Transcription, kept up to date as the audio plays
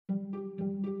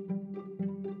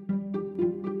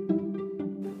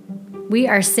We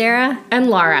are Sarah and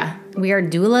Laura. We are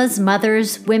doulas,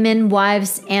 mothers, women,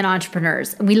 wives, and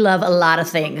entrepreneurs. We love a lot of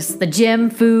things: the gym,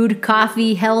 food,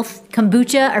 coffee, health,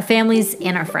 kombucha, our families,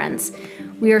 and our friends.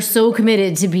 We are so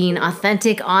committed to being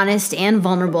authentic, honest, and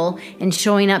vulnerable, and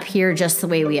showing up here just the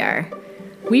way we are.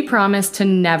 We promise to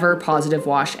never positive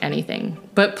wash anything,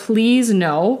 but please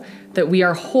know that we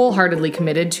are wholeheartedly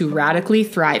committed to radically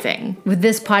thriving. With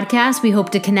this podcast, we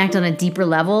hope to connect on a deeper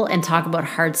level and talk about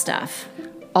hard stuff.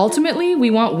 Ultimately,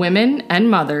 we want women and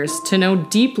mothers to know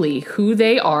deeply who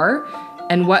they are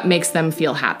and what makes them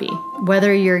feel happy.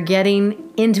 Whether you're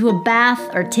getting into a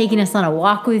bath or taking us on a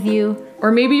walk with you,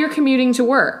 or maybe you're commuting to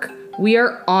work, we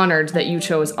are honored that you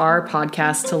chose our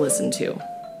podcast to listen to.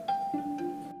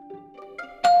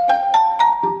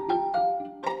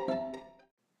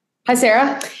 Hi,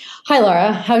 Sarah. Hi,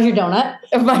 Laura. How's your donut?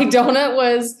 My donut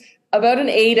was about an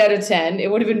 8 out of 10. It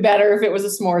would have been better if it was a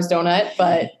s'mores donut,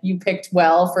 but you picked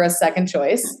well for a second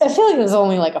choice. I feel like it was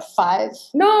only like a 5.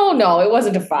 No, it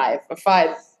wasn't a 5. A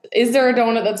 5. Is there a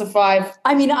donut that's a 5?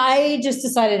 I mean, I just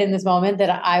decided in this moment that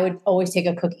I would always take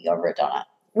a cookie over a donut.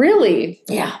 Really?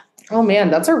 Yeah. Oh man,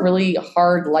 that's a really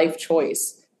hard life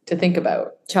choice to think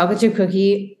about. Chocolate chip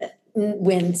cookie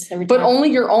wins every time. But only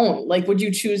your own. Like, would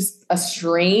you choose a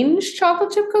strange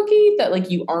chocolate chip cookie that like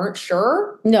you aren't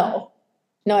sure? No,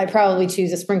 I'd probably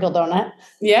choose a sprinkle donut.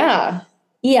 Yeah.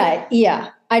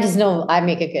 Yeah. I just know I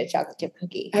make a good chocolate chip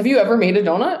cookie. Have you ever made a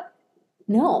donut?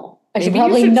 No. I Maybe should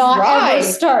probably not try. ever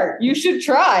start. You should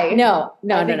try. No.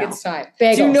 I think it's time.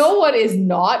 Bagels. Do you know what is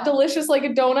not delicious like a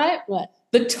donut? What?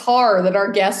 The tar that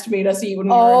our guest made us eat when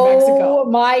we were in Mexico. Oh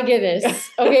my goodness.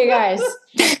 Okay, guys.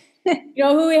 You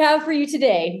know who we have for you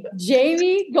today?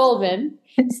 Jamie Goldman.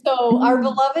 So our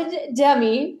beloved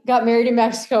Demi got married in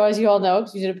Mexico, as you all know,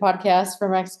 because we did a podcast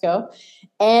from Mexico.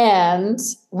 And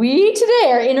we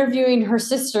today are interviewing her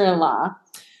sister-in-law,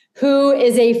 who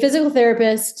is a physical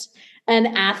therapist, an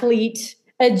athlete,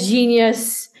 a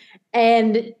genius,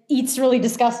 and eats really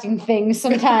disgusting things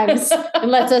sometimes and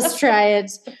lets us try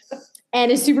it. And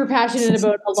is super passionate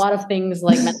about a lot of things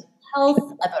like mental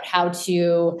health, about how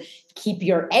to keep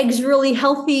your eggs really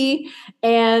healthy,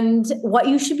 and what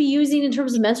you should be using in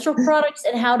terms of menstrual products,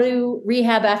 and how to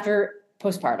rehab after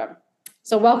postpartum.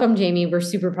 So welcome, Jamie. We're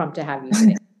super pumped to have you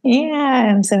today. Yeah,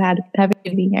 I'm so happy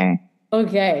to be here.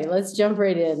 Okay, let's jump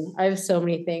right in. I have so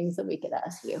many things that we could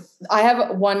ask you. I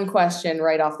have one question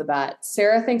right off the bat.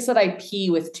 Sarah thinks that I pee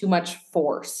with too much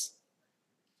force.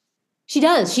 She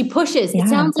does. She pushes. Yeah, it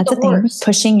sounds like that's a thing. horse.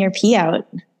 Pushing your pee out.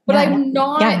 But yeah. I'm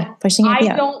not. Yeah, pushing your pee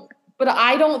out. But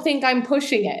I don't think I'm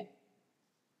pushing it.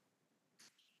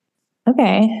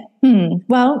 Okay.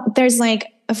 Well, there's like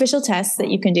official tests that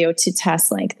you can do to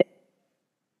test like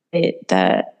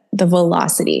the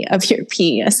velocity of your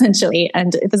pee, essentially.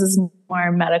 And this is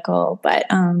more medical, but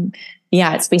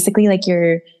yeah, it's basically like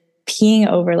you're peeing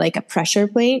over like a pressure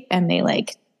plate, and they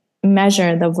like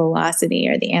measure the velocity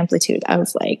or the amplitude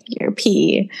of like your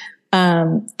pee.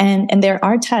 And there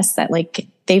are tests that like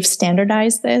they've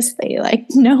standardized this. They like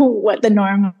know what the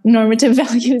normative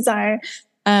values are.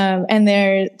 And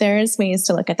there's ways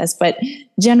to look at this, but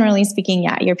generally speaking,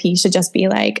 yeah, your pee should just be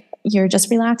like, you're just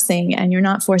relaxing and you're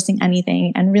not forcing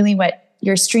anything. And really what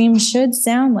your stream should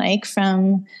sound like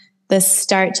from the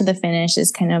start to the finish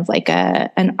is kind of like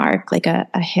an arc, like a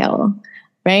hill.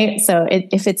 Right. So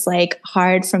if it's like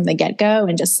hard from the get-go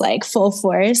and just like full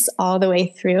force all the way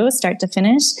through start to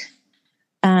finish,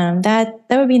 that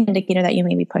would be an indicator that you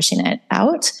may be pushing it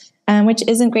out, which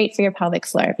isn't great for your pelvic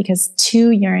floor, because to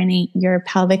urinate, your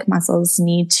pelvic muscles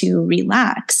need to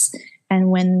relax. And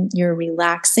when you're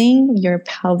relaxing, your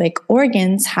pelvic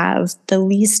organs have the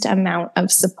least amount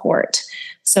of support.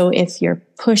 So if you're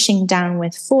pushing down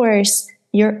with force,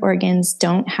 your organs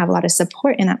don't have a lot of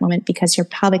support in that moment because your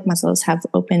pelvic muscles have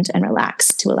opened and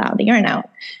relaxed to allow the urine out.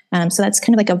 So that's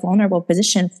kind of like a vulnerable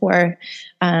position for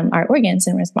our organs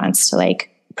in response to like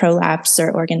prolapse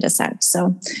or organ descent.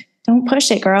 So don't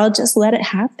push it, girl. Just let it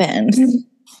happen.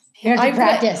 You have to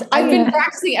practice. I've been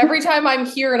practicing every time I'm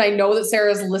here, and I know that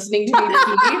Sarah's listening to me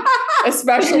pee,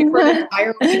 especially for an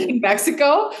entire week in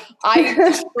Mexico. I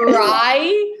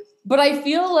try, but I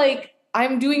feel like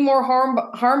I'm doing more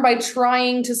harm by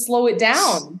trying to slow it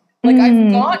down. Like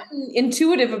I've gotten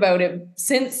intuitive about it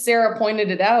since Sarah pointed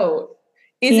it out.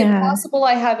 Is it possible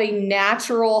I have a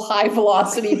natural high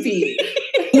velocity pee?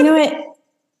 You know what?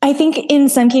 I think in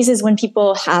some cases when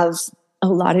people have a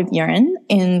lot of urine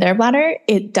in their bladder,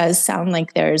 it does sound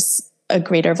like there's a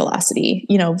greater velocity,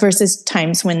 versus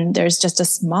times when there's just a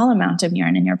small amount of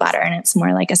urine in your bladder and it's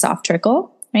more like a soft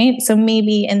trickle. right? So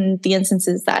maybe in the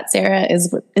instances that Sarah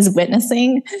is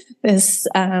witnessing this,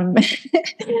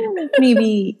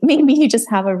 maybe you just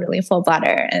have a really full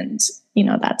bladder, and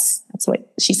that's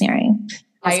what she's hearing.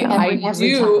 I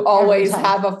do always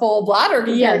have a full bladder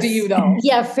compared to you, though.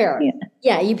 Yeah, fair.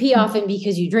 Yeah, you pee often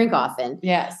because you drink often.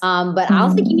 Yes. But I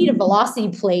don't think you need a velocity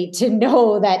plate to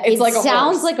know that it's like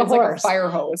sounds like a horse. Like a fire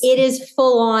hose. It is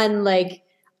full on, like,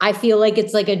 I feel like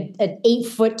it's like an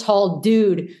 8-foot tall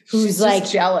dude who's like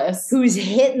jealous, who's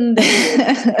hitting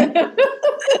the.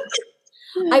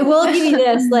 I will give you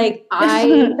this, like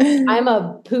I'm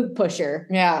a poop pusher.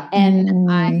 Yeah. And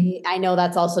I know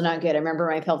that's also not good. I remember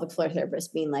my pelvic floor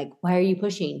therapist being like, "Why are you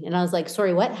pushing?" And I was like,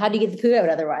 "Sorry, what? How do you get the poo out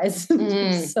otherwise?"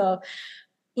 So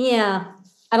yeah,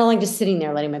 I don't like just sitting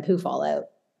there letting my poo fall out.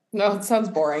 No, it sounds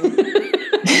boring.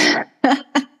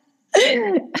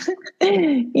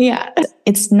 Yeah,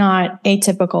 it's not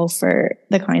atypical for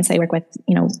the clients I work with,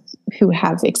 who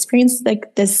have experienced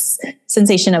like this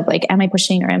sensation of like, am I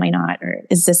pushing or am I not? Or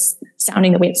is this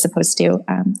sounding the way it's supposed to?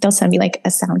 They'll send me like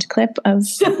a sound clip of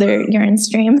their urine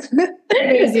stream.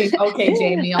 Amazing. Okay,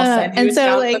 Jamie, I'll send you a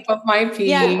sound clip of my pee.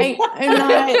 Yeah, I'm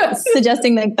not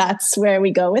suggesting like that's where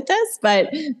we go with this,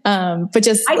 but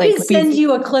just I can send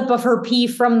you a clip of her pee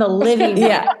from the living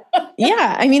room.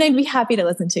 Yeah. I mean, I'd be happy to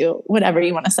listen to whatever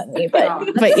you want to send me,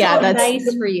 but yeah, that's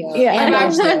nice for you. Yeah, I'm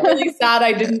actually really sad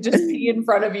I didn't just pee in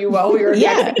front of you while we were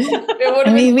Yeah. It would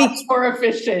have been much more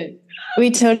efficient.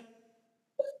 We totally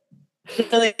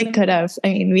could have. I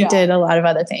mean, we did a lot of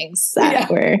other things that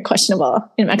were questionable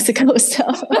in Mexico. So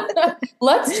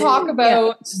let's talk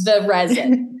about the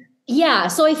resin. Yeah.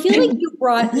 So I feel like you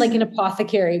brought like an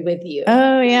apothecary with you.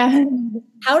 Oh yeah.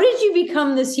 How did you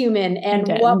become this human, and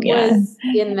what was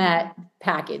in that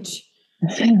package?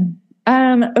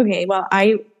 Okay. Well,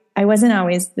 I wasn't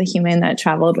always the human that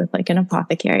traveled with like an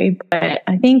apothecary, but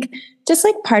I think just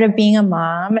like part of being a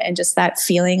mom and just that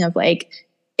feeling of like,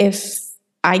 if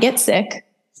I get sick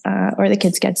or the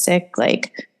kids get sick,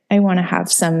 like I want to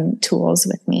have some tools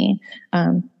with me.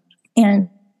 And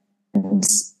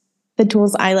the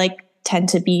tools I like tend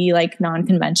to be like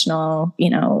non-conventional,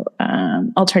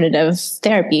 alternative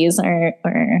therapies or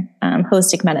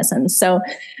holistic medicine. So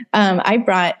I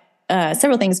brought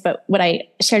several things, but what I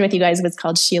shared with you guys was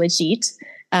called Shilajit.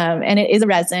 And it is a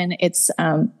resin. It's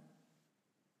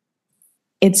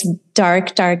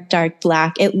dark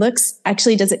black. It looks,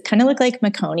 actually, does it kind of look like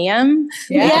meconium?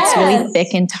 Yes. It's really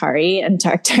thick and tarry and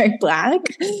dark black.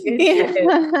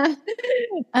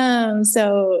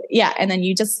 So yeah. And then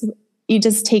you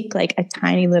just take like a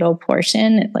tiny little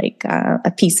portion, like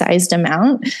a pea-sized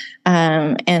amount,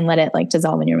 and let it like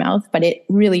dissolve in your mouth. But it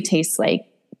really tastes like,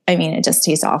 it just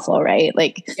tastes awful, right?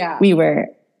 Like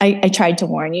I tried to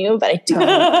warn you, but I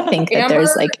don't think that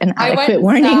there's like an adequate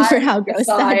warning for how gross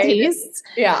that tastes.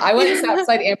 Yeah. I went and sat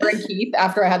beside Amber and Keith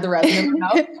after I had the resin in my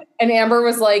mouth. And Amber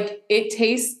was like,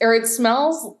 it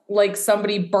smells like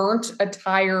somebody burnt a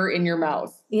tire in your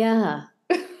mouth. Yeah.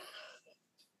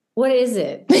 What is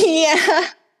it? Yeah.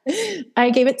 I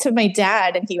gave it to my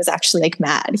dad and he was actually like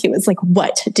mad. He was like,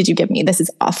 "What did you give me? This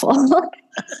is awful."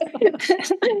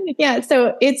 Yeah.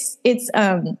 So it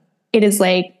is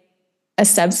like a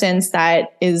substance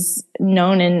that is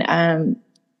known in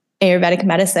Ayurvedic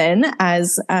medicine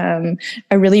as a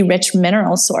really rich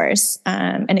mineral source.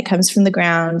 And it comes from the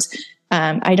ground.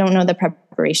 I don't know the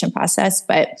preparation process,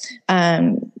 but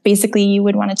basically you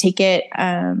would want to take it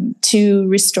to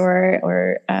restore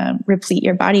or replete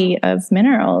your body of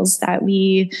minerals that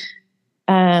we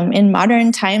in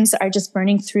modern times are just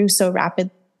burning through so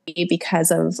rapidly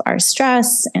because of our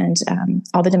stress and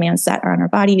all the demands that are on our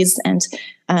bodies. And,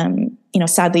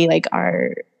 sadly, like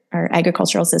our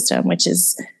agricultural system, which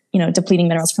is, depleting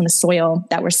minerals from the soil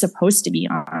that were supposed to be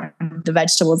on the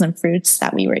vegetables and fruits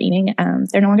that we were eating,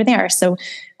 they're no longer there. So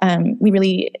we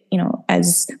really,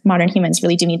 as modern humans,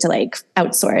 really do need to like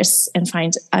outsource and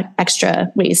find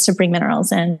extra ways to bring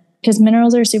minerals in, because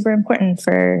minerals are super important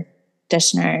for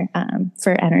conditioner,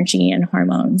 for energy and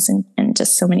hormones and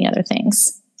just so many other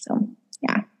things. So,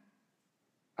 yeah.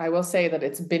 I will say that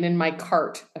it's been in my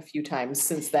cart a few times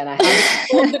since then. I haven't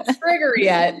pulled the trigger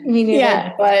yet. Me neither.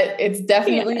 Yeah, but it's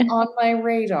definitely on my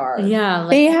radar. Yeah.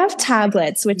 They have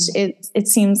tablets, which it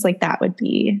seems like that would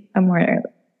be a more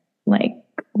like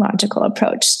logical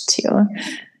approach to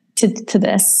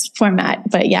this format.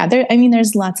 But yeah,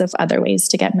 there's lots of other ways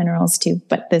to get minerals too,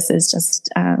 but this is just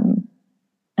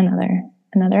another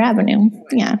avenue.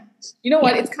 Yeah. You know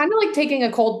what? It's kind of like taking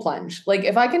a cold plunge. Like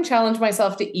if I can challenge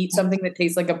myself to eat something that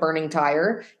tastes like a burning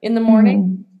tire in the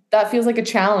morning, that feels like a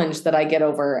challenge that I get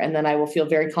over, and then I will feel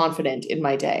very confident in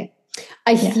my day.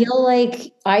 I feel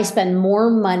like I spend more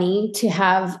money to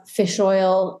have fish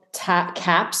oil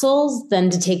capsules than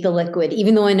to take the liquid,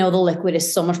 even though I know the liquid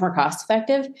is so much more cost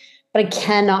effective, but I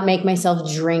cannot make myself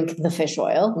drink the fish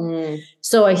oil.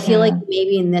 So I feel like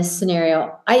maybe in this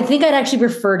scenario, I think I'd actually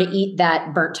prefer to eat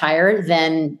that burnt tire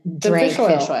than drink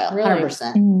fish oil. Really?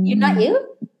 100%. You, not you?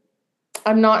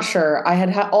 I'm not sure. I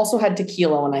had also had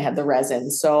tequila when I had the resin.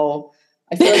 So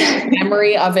I feel like the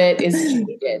memory of it is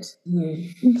jaded.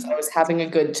 So I was having a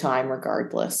good time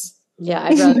regardless. Yeah,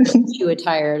 I'd rather chew a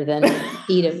tire than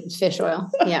eat a fish oil.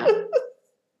 Yeah.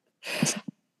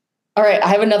 All right, I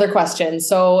have another question.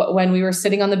 So when we were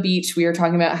sitting on the beach, we were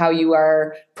talking about how you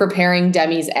are preparing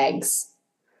Demi's eggs.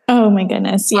 Oh my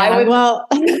goodness. Yeah. I would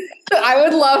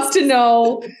love to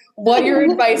know what your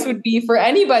advice would be for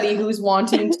anybody who's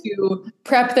wanting to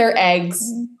prep their eggs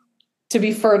to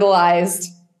be fertilized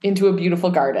into a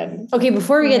beautiful garden. Okay,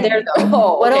 before we get there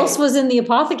though, what else was in the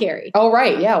apothecary? Oh,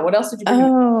 right. Yeah. What else did you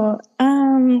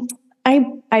bring?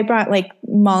 I brought like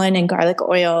mullein and garlic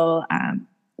oil,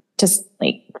 just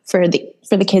like for the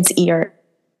kids' ears,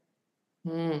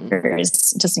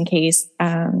 just in case.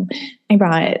 I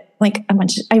brought like a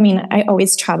bunch. I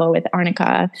always travel with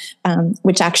arnica,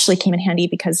 which actually came in handy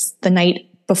because the night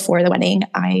before the wedding,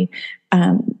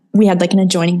 we had like an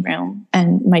adjoining room,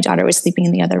 and my daughter was sleeping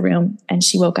in the other room, and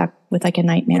she woke up with like a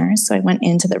nightmare. So I went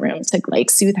into the room to like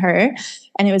soothe her,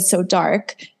 and it was so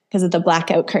dark because of the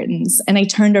blackout curtains. And I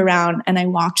turned around and I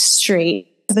walked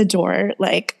straight to the door,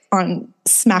 like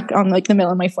smack on like the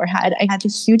middle of my forehead. I had the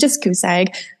hugest goose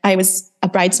egg. I was a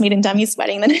bridesmaid in Demi's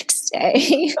wedding the next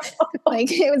day.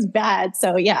 Like it was bad.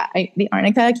 So yeah, the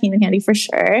arnica came in handy for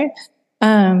sure.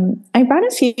 I brought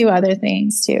a few other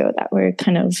things too that were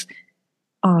kind of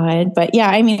odd, but yeah,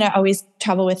 I always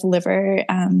travel with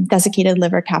desiccated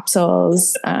liver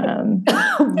capsules.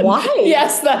 Why?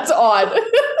 Yes, that's odd.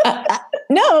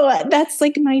 No, that's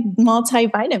like my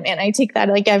multivitamin. I take that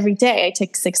like every day. I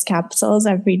take 6 capsules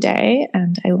every day,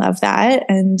 and I love that.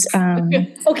 And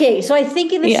okay, so I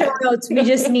think in the show notes we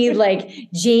just need like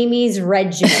Jamie's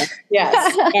regimen.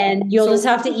 Yes, and you'll just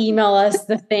have to email us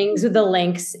the things with the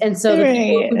links, and so the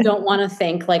people who don't want to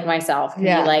think like myself can be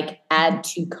like add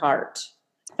to cart.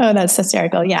 Oh, that's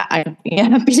hysterical. Yeah, I'd be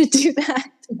happy to do that.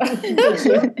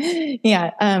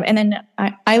 Yeah. And then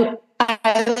I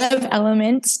love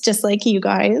Elements, just like you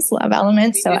guys love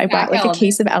Elements. So I brought like a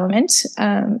case of Element,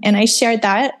 and I shared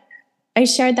that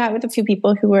with a few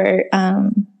people who were,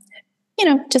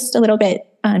 just a little bit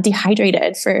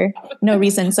dehydrated for no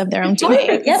reasons of their own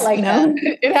doing. Yeah, like that.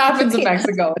 It happens in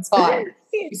Mexico. It's fine.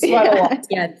 You sweat a lot.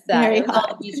 Yeah, it's that. Very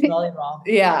hot. Beach volleyball.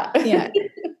 Yeah. Yeah.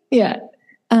 Yeah.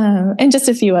 And just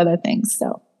a few other things.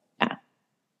 So yeah.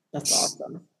 That's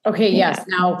awesome. Okay, yes.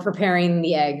 Now preparing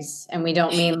the eggs, and we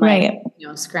don't mean like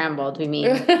scrambled. We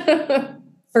mean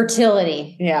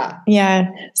fertility. Yeah. Yeah.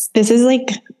 This is like,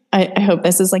 I hope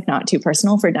this is like not too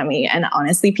personal for Demi. And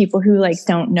honestly, people who like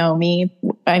don't know me,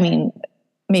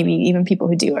 maybe even people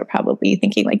who do are probably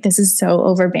thinking like, this is so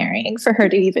overbearing for her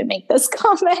to even make this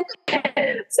comment.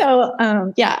 So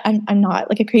I'm not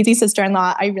like a crazy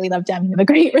sister-in-law. I really love Demi. We have a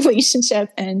great relationship.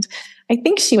 And I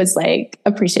think she was like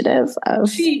appreciative of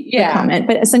the comment,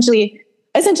 but essentially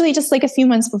just like a few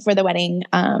months before the wedding,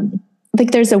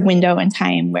 like there's a window in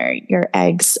time where your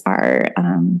eggs are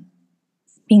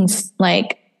being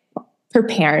like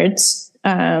prepared.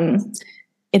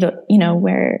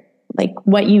 Where like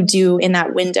what you do in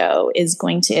that window is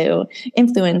going to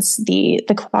influence the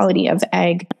quality of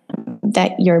egg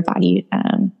that your body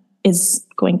is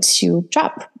going to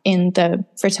drop in the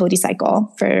fertility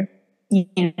cycle for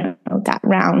that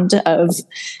round of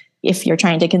if you're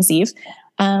trying to conceive.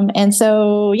 And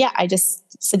so, I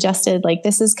just suggested like,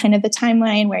 this is kind of the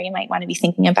timeline where you might want to be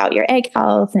thinking about your egg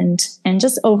health and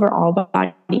just overall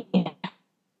body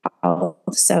health.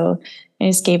 So I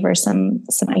just gave her some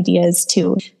ideas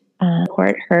to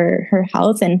support her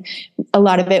health. And a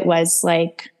lot of it was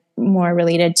like more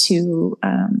related to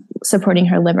supporting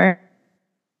her liver.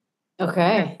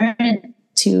 Okay.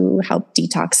 To help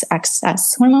detox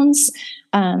excess hormones.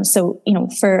 So,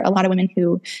 for a lot of women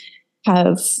who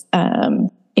have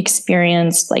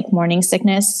experienced like morning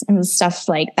sickness and stuff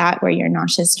like that, where you're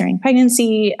nauseous during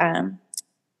pregnancy,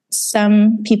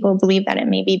 some people believe that it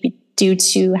may be due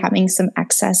to having some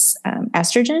excess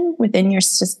estrogen within your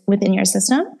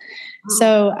system.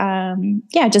 So,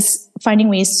 just finding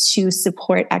ways to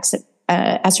support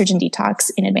estrogen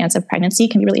detox in advance of pregnancy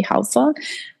can be really helpful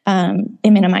in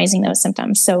minimizing those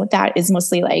symptoms. So that is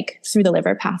mostly like through the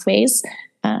liver pathways,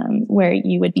 where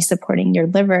you would be supporting your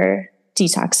liver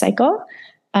detox cycle.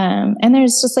 And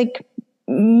there's just like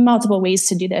multiple ways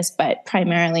to do this, but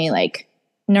primarily like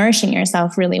nourishing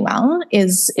yourself really well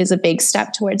is a big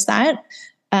step towards that.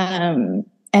 And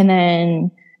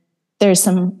then there's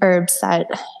some herbs that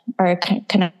are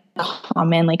kind of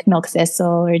common, like milk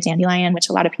thistle or dandelion, which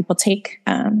a lot of people take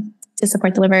to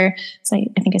support the liver. So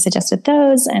I think I suggested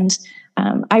those. And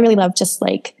I really love just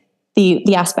like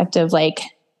the aspect of like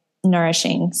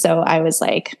nourishing. So I was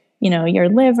like, your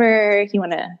liver, you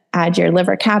want to add your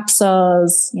liver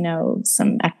capsules,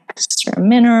 some extra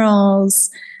minerals,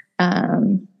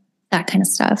 that kind of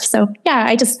stuff. So yeah,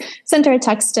 I just sent her a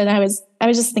text and I was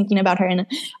just thinking about her. And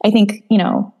I think,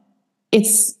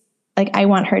 it's like, I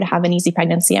want her to have an easy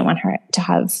pregnancy. I want her to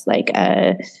have like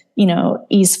a,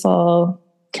 easeful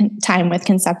time with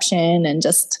conception, and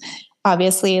just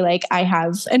obviously like I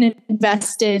have an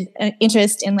invested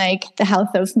interest in like the health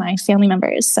of my family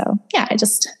members. So yeah,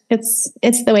 it's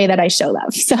the way that I show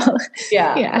love. So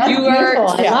yeah. You are,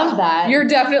 I love that. You're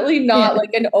definitely not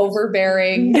like an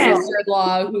overbearing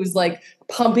sister-in-law who's like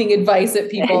pumping advice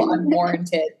at people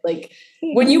unwarranted. Like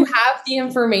when you have the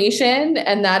information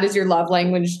and that is your love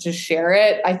language to share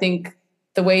it, I think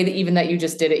the way that you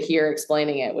just did it here,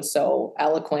 explaining it, was so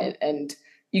eloquent, and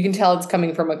you can tell it's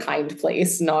coming from a kind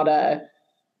place, not a,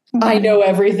 I know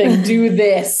everything, do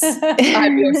this.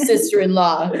 I'm your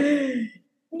sister-in-law.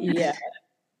 Yeah.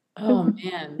 Oh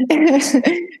man.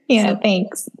 Yeah.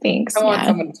 Thanks. I want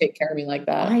someone to take care of me like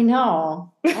that. I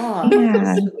know. Oh,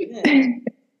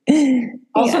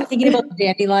 Also, I'm thinking about the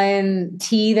dandelion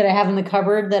tea that I have in the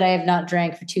cupboard that I have not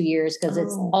drank for 2 years because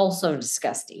it's also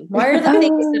disgusting. Why are the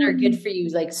things that are good for you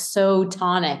like so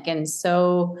tonic and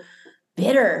so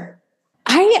bitter?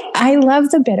 I love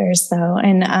the bitters though.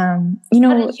 And, how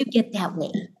did you get that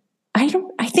way? I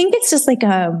think it's just like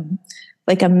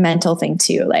a mental thing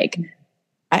too. Like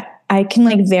I can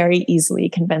like very easily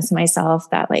convince myself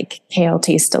that like kale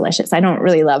tastes delicious. I don't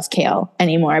really love kale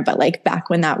anymore, but like back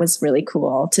when that was really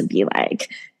cool to be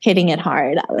like hitting it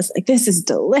hard, I was like, this is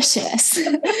delicious.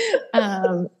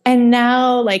 And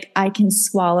now like I can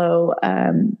swallow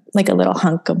like a little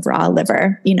hunk of raw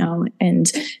liver,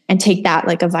 and take that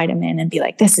like a vitamin and be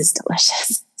like, this is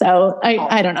delicious. So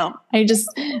I don't know.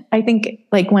 I think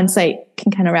like once I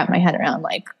can kind of wrap my head around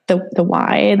like the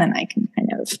why, then I can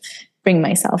kind of bring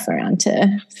myself around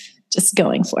to just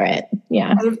going for it.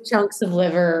 Yeah. I have chunks of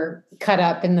liver cut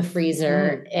up in the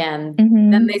freezer and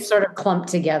then they sort of clump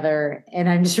together. And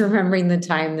I'm just remembering the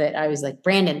time that I was like,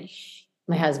 Brandon,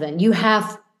 my husband, you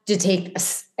have to take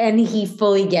and he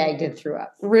fully gagged and threw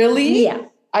up. Really? Yeah.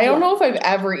 I don't know if I've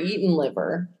ever eaten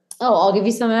liver. Oh, I'll give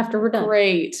you some after we're done.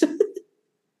 Great.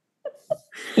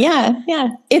 Yeah.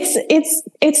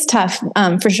 It's tough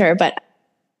for sure. But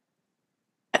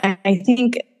I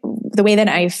think the way that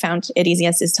I found it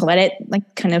easiest is to let it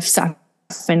like kind of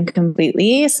soften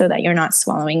completely so that you're not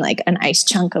swallowing like a nice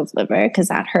chunk of liver, because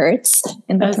that hurts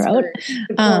in the throat.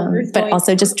 But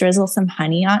also just drizzle some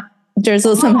honey on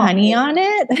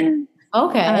it.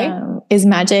 Okay. Is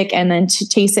magic. And then to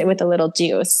taste it with a little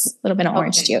bit of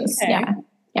orange juice. Okay.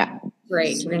 Yeah.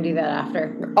 Great. We're going to do that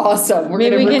after. Awesome. We're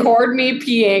going to record me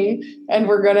peeing and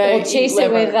we're going to chase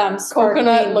it with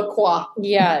coconut liqueur.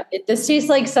 Yeah. This tastes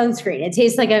like sunscreen. It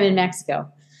tastes like I'm in Mexico.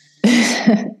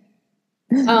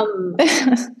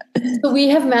 So we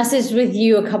have messaged with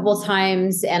you a couple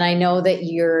times, and I know that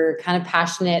you're kind of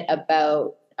passionate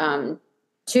about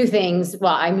two things.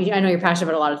 Well, I know you're passionate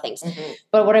about a lot of things,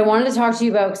 but what I wanted to talk to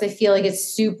you about, because I feel like it's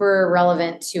super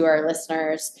relevant to our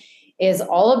listeners, is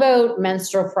all about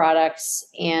menstrual products.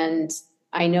 And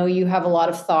I know you have a lot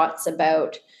of thoughts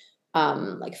about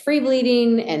like free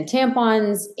bleeding and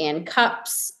tampons and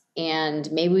cups,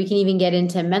 and maybe we can even get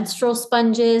into menstrual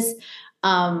sponges.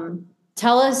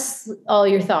 Tell us all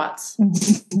your thoughts.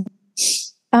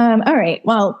 All right.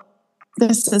 Well,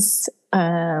 this is,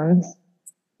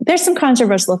 there's some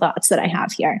controversial thoughts that I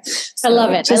have here. So I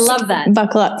love it. I love that.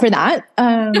 Buckle up for that.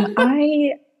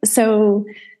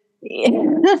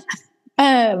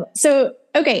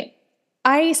 Okay.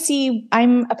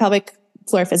 I'm a pelvic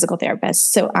floor physical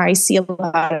therapist. So I see a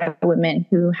lot of women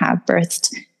who have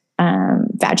birthed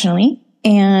vaginally,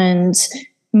 and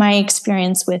my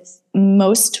experience with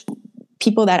most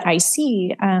people that I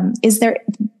see is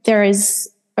there is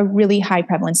a really high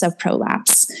prevalence of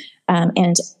prolapse.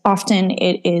 And often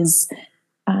it is,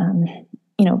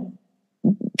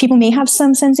 people may have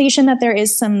some sensation that there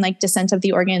is some like descent of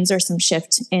the organs or some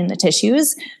shift in the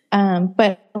tissues.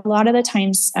 But a lot of the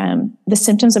times the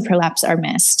symptoms of prolapse are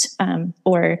missed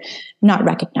or not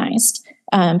recognized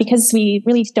because we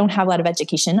really don't have a lot of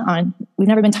education on, we've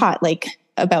never been taught like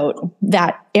about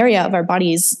that area of our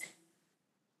bodies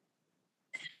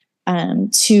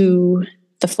to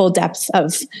the full depth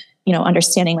of,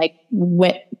 understanding like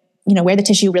what, where the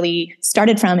tissue really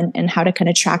started from, and how to kind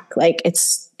of track like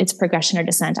its progression or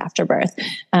descent after birth.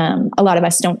 A lot of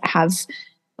us don't have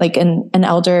like an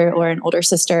elder or an older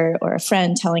sister or a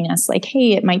friend telling us like,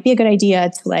 hey, it might be a good idea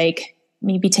to like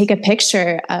maybe take a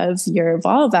picture of your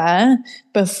vulva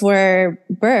before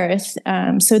birth,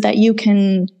 so that you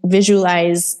can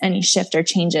visualize any shift or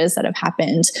changes that have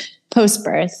happened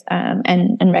post-birth,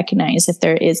 and recognize if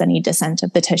there is any descent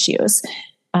of the tissues.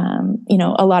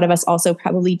 A lot of us also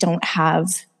probably don't have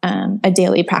a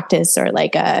daily practice or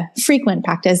like a frequent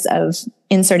practice of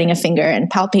inserting a finger and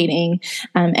palpating,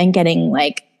 and getting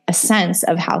like a sense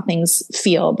of how things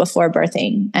feel before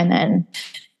birthing, and then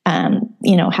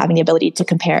having the ability to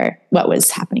compare what was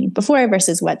happening before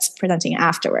versus what's presenting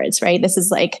afterwards, right? This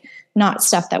is like not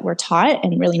stuff that we're taught,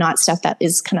 and really not stuff that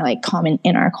is kind of like common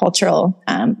in our cultural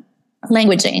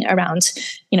languaging around,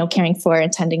 caring for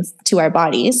and tending to our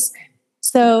bodies.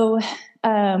 So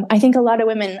I think a lot of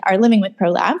women are living with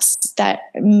prolapse that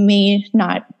may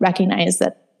not recognize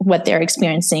that what they're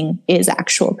experiencing is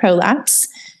actual prolapse.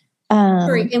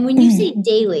 Sorry, and when you say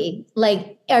daily,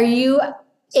 like,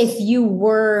 if you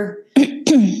were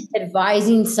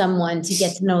advising someone to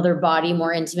get to know their body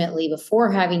more intimately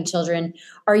before having children,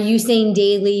 are you saying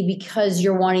daily because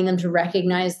you're wanting them to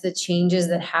recognize the changes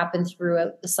that happen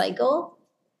throughout the cycle?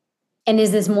 And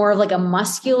is this more of like a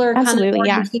muscular kind of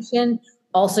orientation? Yeah.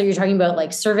 Also, you're talking about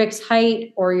like cervix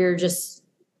height, or you're just,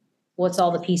 what's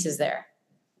all the pieces there?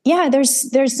 Yeah,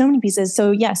 there's so many pieces.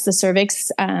 So yes, the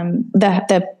cervix,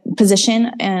 the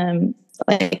position,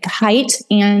 like height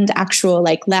and actual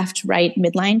like left, right,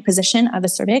 midline position of the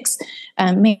cervix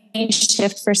may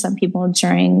shift for some people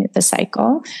during the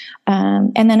cycle.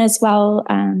 And then as well,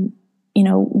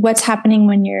 what's happening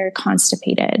when you're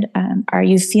constipated? Are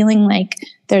you feeling like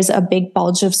there's a big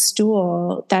bulge of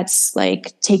stool that's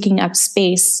like taking up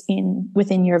space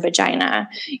within your vagina?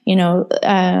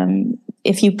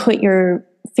 If you put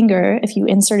if you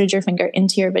inserted your finger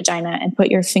into your vagina and put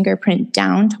your fingerprint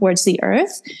down towards the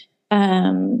earth,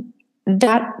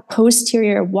 that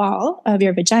posterior wall of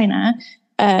your vagina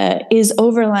is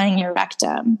overlying your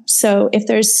rectum. So if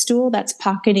there's stool that's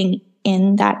pocketing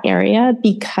in that area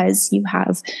because you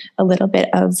have a little bit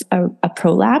of a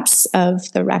prolapse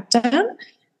of the rectum,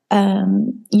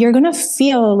 you're going to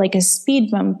feel like a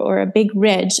speed bump or a big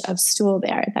ridge of stool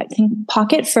there that can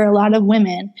pocket for a lot of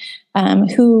women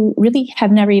who really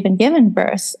have never even given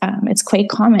birth. It's quite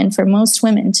common for most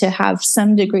women to have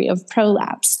some degree of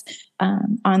prolapse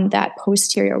on that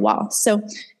posterior wall. So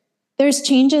there's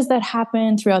changes that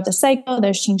happen throughout the cycle.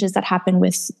 There's changes that happen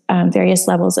with various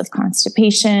levels of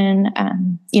constipation.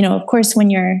 Of course, when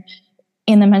you're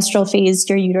in the menstrual phase,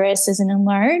 your uterus isn't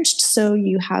enlarged, so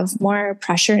you have more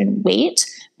pressure and weight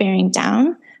bearing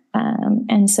down.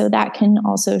 And so that can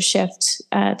also shift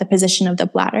the position of the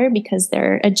bladder because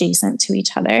they're adjacent to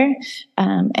each other.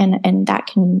 And that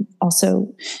can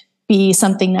also be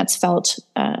something that's felt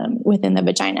within the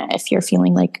vagina. If you're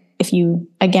feeling like, if you,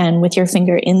 again, with your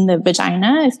finger in the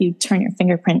vagina, if you turn your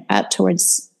fingerprint up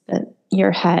towards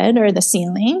your head or the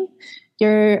ceiling,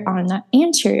 you're on the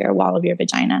anterior wall of your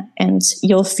vagina, and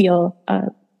you'll feel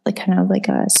like kind of like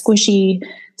a squishy,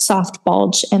 soft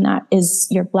bulge, and that is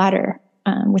your bladder,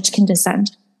 which can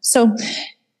descend. So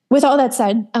with all that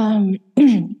said,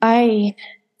 I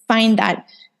find that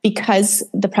because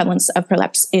the prevalence of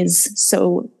prolapse is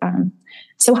so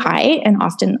high and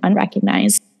often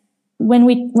unrecognized, when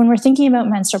we're thinking about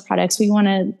menstrual products, we want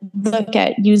to look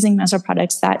at using menstrual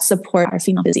products that support our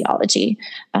female physiology.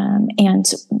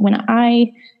 And when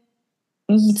I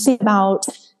think about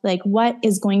like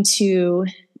what's going to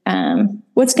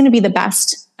be the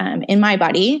best in my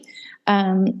body,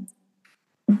 of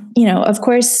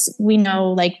course, we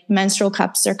know like menstrual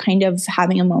cups are kind of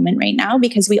having a moment right now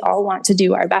because we all want to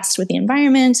do our best with the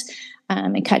environment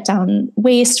and cut down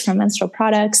waste from menstrual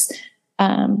products.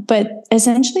 But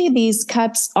essentially these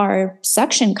cups are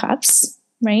suction cups,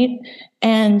 right?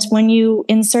 And when you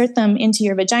insert them into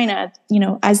your vagina,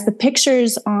 as the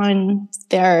pictures on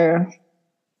their,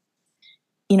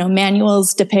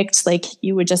 manuals depict, like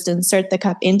you would just insert the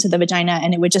cup into the vagina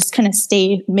and it would just kind of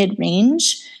stay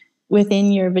mid-range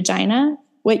within your vagina.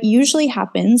 What usually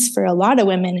happens for a lot of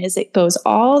women is it goes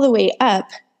all the way up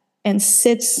and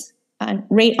sits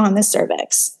right on the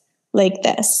cervix like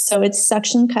this. So it's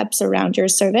suction cups around your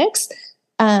cervix.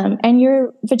 And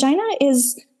your vagina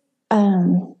is,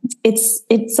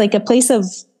 it's like a place of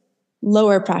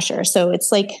lower pressure. So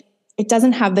it's like, it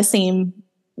doesn't have the same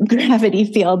gravity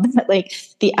field that like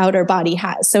the outer body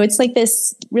has. So it's like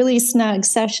this really snug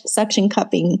suction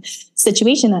cupping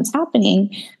situation that's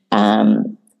happening.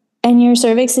 and your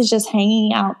cervix is just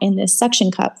hanging out in this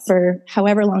suction cup for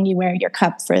however long you wear your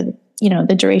cup for,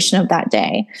 the duration of that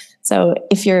day. So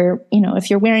if you're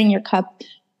wearing your cup,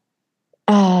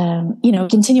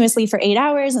 continuously for 8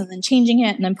 hours and then changing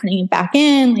it and then putting it back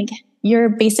in, like you're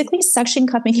basically suction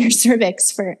cupping your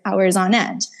cervix for hours on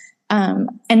end. And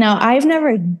now I've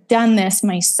never done this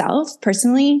myself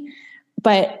personally,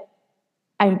 but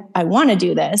I want to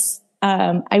do this.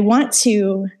 I want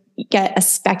to get a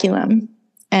speculum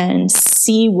and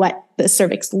see what the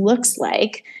cervix looks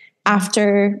like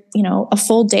after, a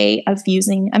full day of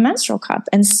using a menstrual cup,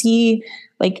 and see,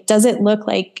 like, does it look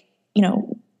like,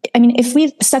 if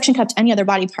we suction cupped any other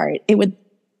body part, it would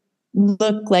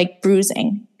look like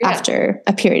bruising after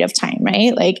a period of time,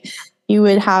 right? Like you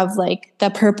would have like the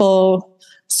purple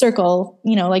circle,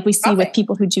 like we see with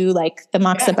people who do like the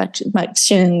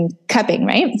moxibustion cupping,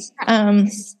 right?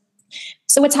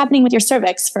 So what's happening with your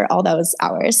cervix for all those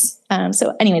hours?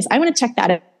 So anyways, I want to check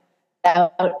that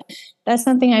out. That's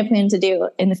something I plan to do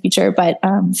in the future. But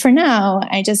for now,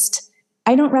 I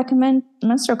don't recommend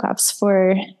menstrual cups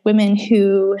for women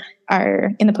who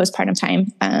are in the postpartum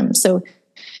time. So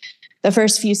the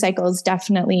first few cycles,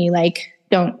 definitely like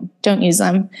don't use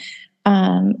them.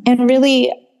 And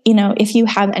really, if you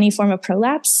have any form of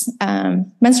prolapse,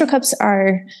 menstrual cups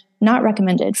are not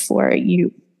recommended for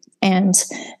you. And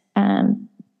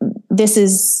this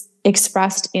is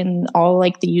expressed in all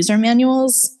like the user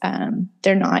manuals.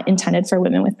 They're not intended for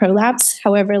women with prolapse.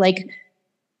 However, like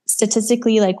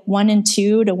statistically, like 1 in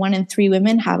 2 to 1 in 3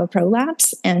 women have a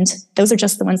prolapse, and those are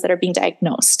just the ones that are being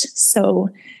diagnosed. So,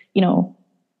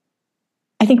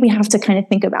 I think we have to kind of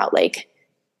think about like,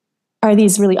 are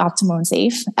these really optimal and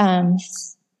safe?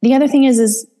 The other thing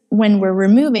is when we're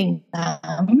removing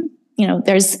them,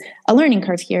 there's a learning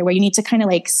curve here where you need to kind of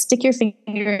like stick your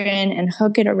finger in and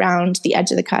hook it around the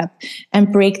edge of the cup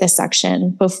and break the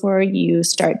suction before you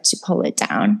start to pull it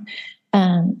down.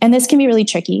 And this can be really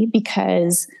tricky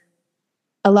because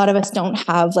a lot of us don't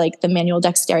have like the manual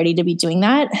dexterity to be doing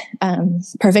that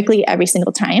perfectly every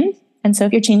single time. And so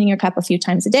if you're changing your cup a few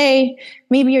times a day,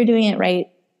 maybe you're doing it right,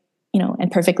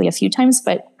 and perfectly a few times,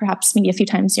 but perhaps maybe a few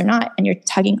times you're not, and you're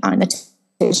tugging on the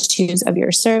tissues of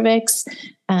your cervix.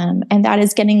 And that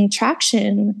is getting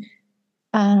traction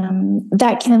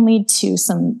that can lead to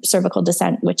some cervical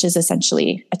descent, which is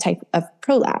essentially a type of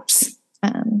prolapse.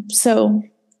 So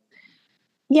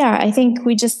yeah, I think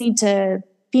we just need to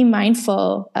be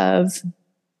mindful of,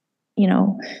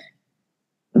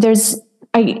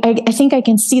 I think I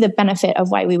can see the benefit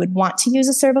of why we would want to use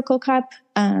a cervical cup,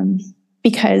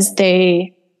 because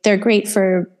they're great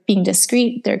for being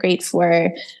discreet. They're great for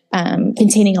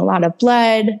containing a lot of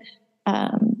blood.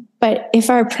 But if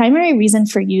our primary reason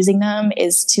for using them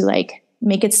is to like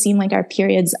make it seem like our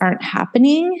periods aren't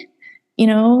happening,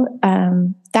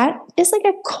 that is like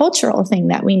a cultural thing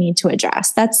that we need to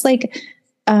address. That's like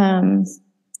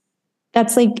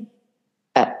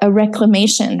a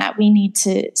reclamation that we need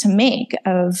to make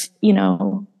of, we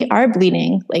are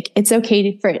bleeding. Like it's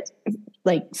okay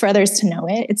for others to know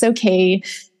it. It's okay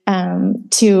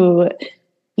to,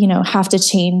 have to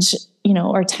change,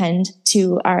 or tend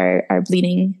to our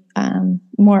bleeding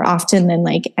more often than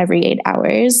like every 8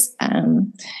 hours.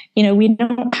 We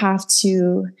don't have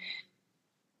to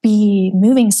be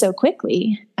moving so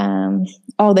quickly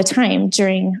all the time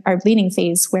during our bleeding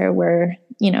phase where we're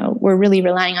really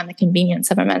relying on the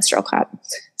convenience of a menstrual cup.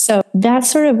 So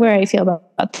that's sort of where I feel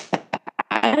about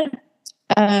that.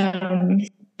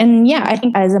 And yeah, I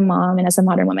think as a mom and as a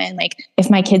modern woman, like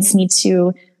if my kids need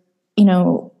to,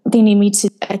 they need me to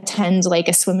attend like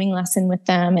a swimming lesson with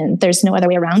them and there's no other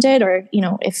way around it. Or,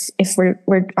 if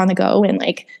we're on the go and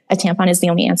like a tampon is the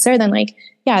only answer, then like,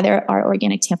 yeah, there are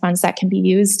organic tampons that can be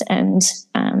used. And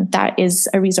that is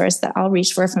a resource that I'll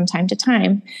reach for from time to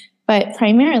time. But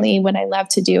primarily what I love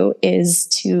to do is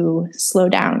to slow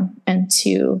down and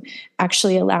to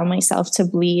actually allow myself to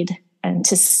bleed and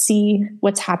to see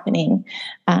what's happening.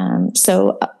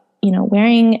 So,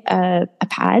 wearing a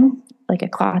pad, like a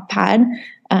cloth pad,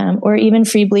 or even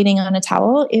free bleeding on a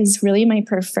towel is really my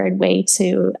preferred way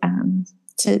to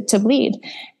bleed.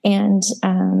 And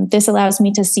this allows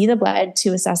me to see the blood,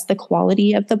 to assess the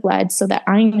quality of the blood so that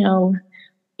I know,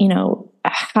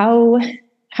 how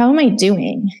am I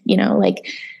doing?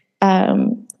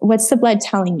 What's the blood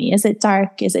telling me? Is it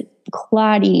dark? Is it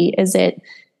clotty? Is it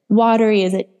watery?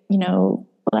 Is it,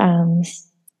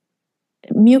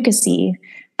 mucusy?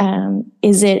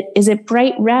 Is it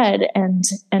bright red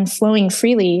and flowing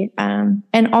freely?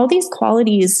 And all these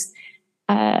qualities,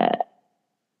 are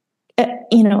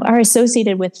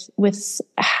associated with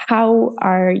how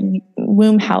our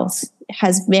womb health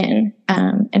has been,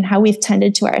 and how we've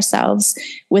tended to ourselves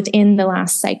within the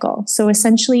last cycle. So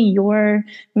essentially, your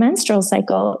menstrual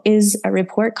cycle is a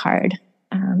report card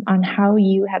on how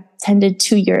you have tended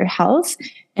to your health,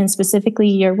 and specifically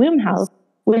your womb health,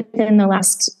 within the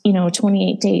last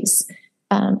 28 days.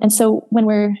 And so when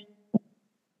we're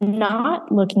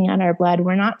not looking at our blood,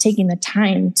 we're not taking the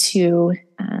time to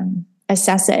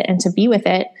assess it and to be with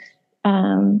it,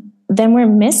 then we're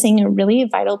missing a really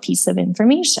vital piece of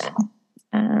information.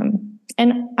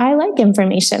 And I like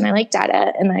information, I like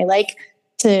data, and I like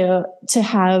to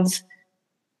have,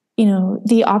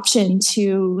 the option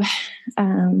to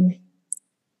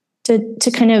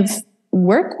kind of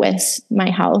work with my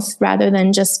health rather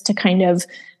than just to kind of,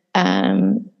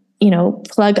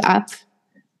 plug up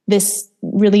this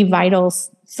really vital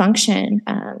function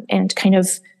and kind of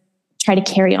try to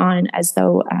carry on as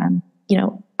though,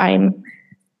 I'm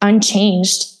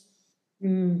unchanged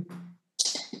and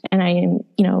I am,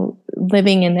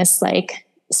 living in this like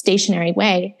stationary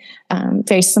way,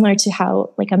 very similar to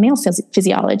how like a male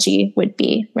physiology would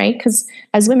be, right? Because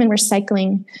as women, we're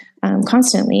cycling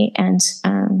constantly, and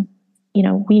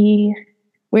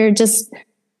we're just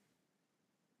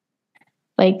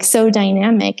like so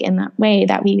dynamic in that way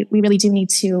that we really do need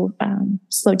to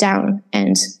slow down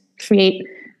and create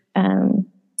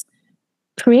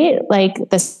like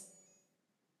this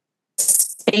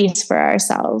space for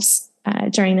ourselves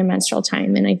during the menstrual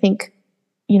time. And I think,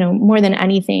 more than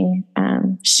anything,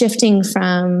 shifting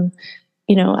from,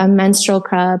 a menstrual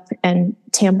cup and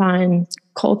tampon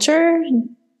culture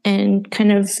and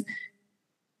kind of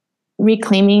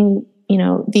reclaiming,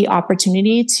 the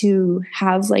opportunity to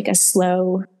have like a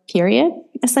slow period,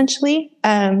 essentially,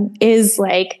 is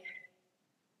like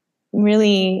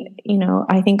really,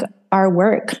 I think our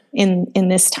work in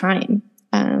this time.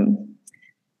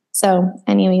 So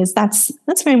anyways, that's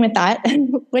where I'm with that.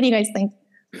 What do you guys think?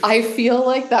 I feel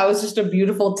like that was just a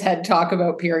beautiful TED talk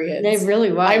about periods. It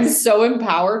really was. I'm so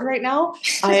empowered right now.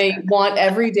 I want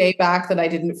every day back that I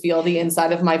didn't feel the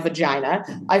inside of my vagina.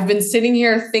 I've been sitting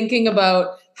here thinking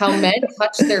about how men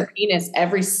touch their penis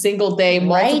every single day,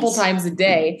 multiple times a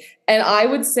day. And I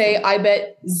would say, I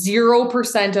bet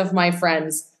 0% of my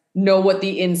friends know what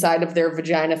the inside of their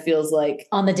vagina feels like.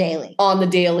 On the daily.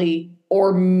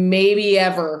 Or maybe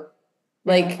ever.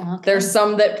 Like there's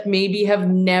some that maybe have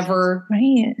never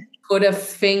put a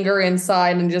finger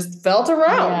inside and just felt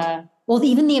around. Yeah. Well,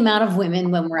 even the amount of women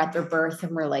when we're at their birth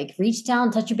and we're like, reach down,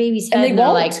 touch your baby's head. And they're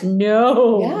like,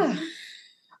 no. Yeah.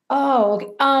 Oh,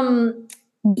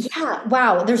 okay. Yeah.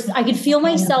 Wow. I could feel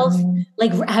myself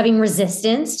like having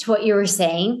resistance to what you were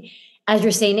saying as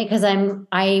you're saying it, because I'm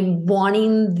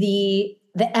wanting the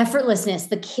effortlessness,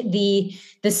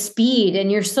 the speed.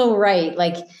 And you're so right.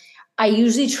 Like, I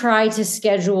usually try to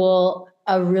schedule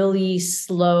a really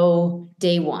slow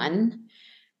day one,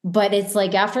 but it's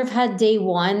like after I've had day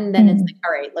one, then it's like,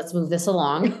 all right, let's move this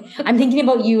along. I'm thinking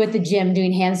about you at the gym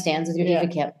doing handstands with your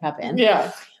Diva Cup in.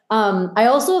 Yeah. I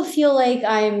also feel like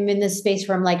I'm in this space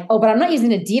where I'm like, oh, but I'm not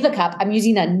using a Diva Cup. I'm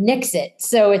using a Nixit.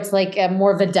 So it's like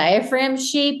more of a diaphragm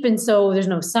shape. And so there's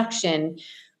no suction.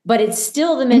 But it's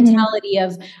still the mentality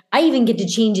of, I even get to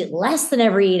change it less than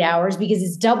every 8 hours because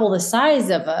it's double the size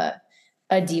of a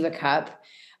Diva Cup.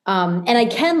 And I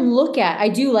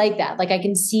do like that. Like I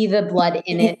can see the blood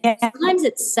in it. Yeah. Sometimes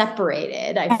it's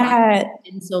separated. I find it's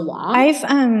been so long.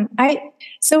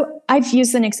 I've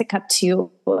used the Nixit Cup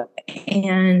too.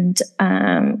 And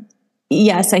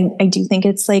yes, I do think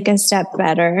it's like a step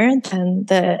better than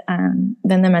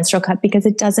the menstrual cup because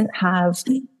it doesn't have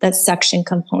that suction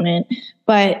component.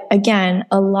 But again,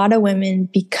 a lot of women,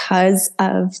 because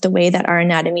of the way that our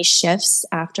anatomy shifts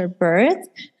after birth,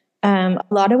 a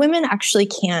lot of women actually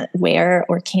can't wear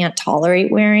or can't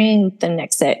tolerate wearing the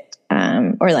Nixit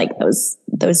or like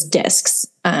those discs.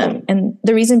 And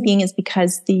the reason being is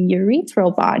because the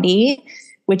urethral body,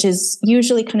 which is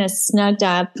usually kind of snugged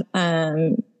up,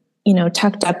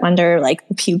 tucked up under like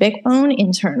the pubic bone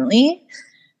internally.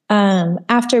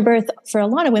 After birth, for a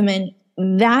lot of women,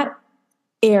 that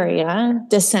area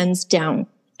descends down.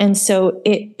 And so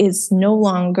it is no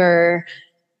longer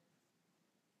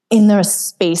in the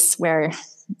space where,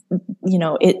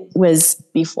 it was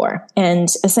before. And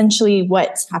essentially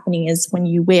what's happening is when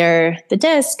you wear the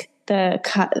disc,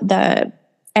 the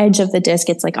edge of the disc,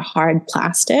 it's like a hard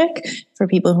plastic for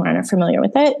people who aren't familiar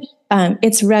with it.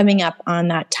 It's revving up on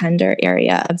that tender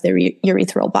area of the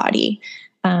urethral body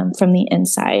from the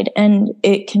inside. And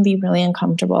it can be really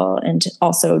uncomfortable and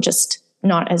also just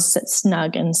not as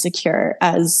snug and secure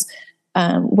as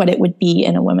what it would be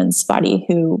in a woman's body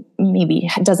who maybe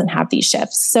doesn't have these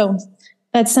shifts. So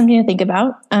that's something to think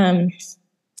about.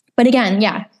 But again,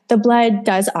 the blood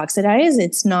does oxidize.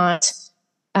 It's not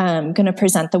going to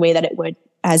present the way that it would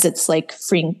as it's like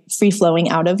free flowing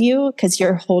out of you, because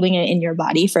you're holding it in your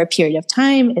body for a period of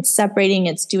time. It's separating,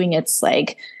 it's doing its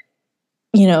like,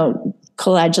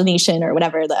 coagulation or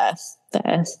whatever the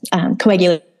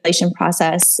coagulation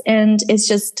process. And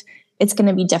it's going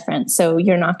to be different. So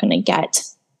you're not going to get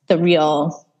the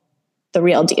real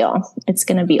deal. It's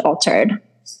going to be altered.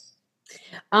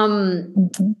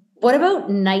 What about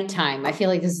nighttime? I feel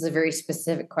like this is a very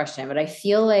specific question, but I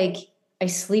feel like I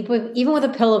sleep even with a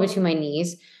pillow between my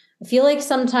knees. I feel like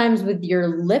sometimes with your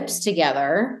lips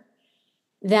together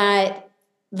that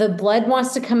the blood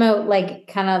wants to come out like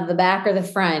kind of the back or the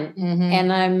front. Mm-hmm.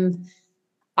 And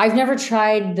I've never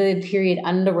tried the period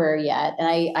underwear yet. And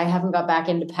I haven't got back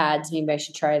into pads. Maybe I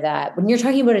should try that. When you're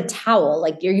talking about a towel,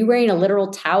 like are you wearing a literal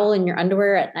towel in your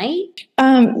underwear at night?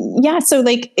 Yeah. So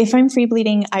like if I'm free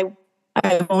bleeding, I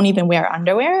won't even wear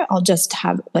underwear. I'll just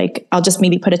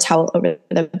maybe put a towel over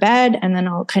the bed, and then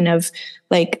I'll kind of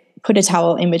like put a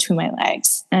towel in between my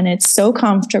legs, and it's so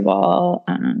comfortable.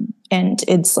 And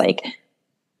it's like,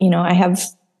 I have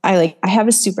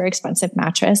a super expensive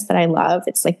mattress that I love.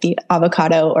 It's like the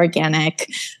avocado organic,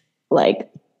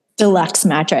 like deluxe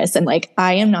mattress. And like,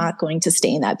 I am not going to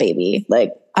stain that baby.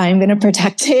 Like I'm going to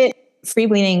protect it. Free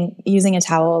bleeding using a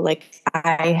towel, like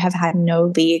I have had no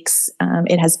leaks.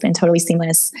 It has been totally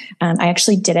seamless. I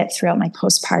actually did it throughout my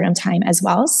postpartum time as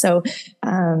well. So,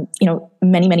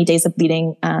 many, many days of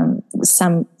bleeding,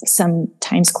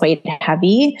 sometimes quite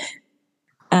heavy.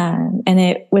 And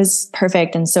it was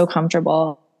perfect and so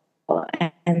comfortable.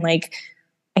 And like,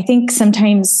 I think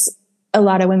sometimes a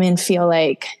lot of women feel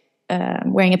like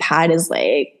wearing a pad is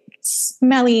like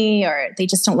smelly, or they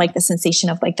just don't like the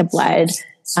sensation of like the blood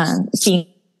being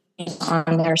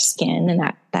on their skin and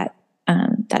that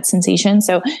sensation.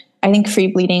 So I think free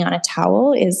bleeding on a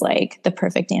towel is like the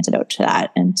perfect antidote to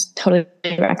that, and totally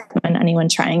recommend anyone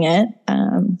trying it.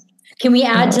 Can we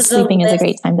add to sleeping is a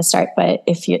great time to start, but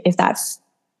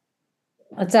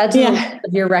let's add to the list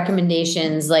of your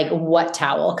recommendations, like what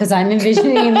towel? Because I'm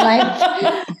envisioning like,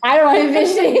 I don't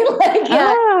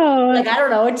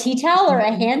know, a tea towel or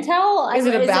a hand towel. Is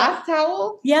it a bath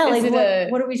towel? Yeah.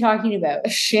 Like what are we talking about? A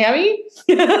chamois?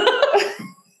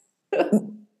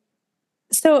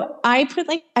 So I put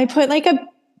like a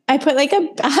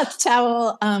bath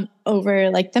towel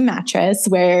over like the mattress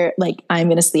where like I'm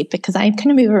going to sleep, because I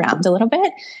kind of move around a little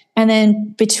bit. And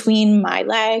then between my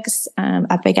legs,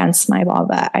 up against my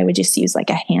vulva, I would just use like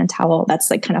a hand towel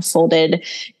that's like kind of folded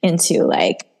into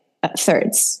like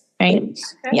thirds, right? Okay.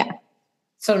 Yeah.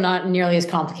 So not nearly as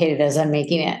complicated as I'm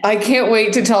making it. I can't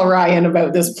wait to tell Ryan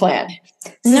about this plan.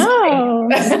 No.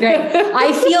 This is great.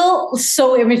 I feel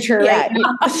so immature right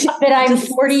now that I'm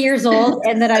 40 years old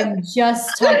and that I'm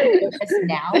just talking about this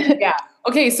now. Yeah.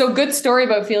 Okay. So good story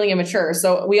about feeling immature.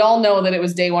 So we all know that it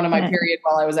was day one of my period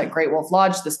while I was at Great Wolf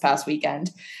Lodge this past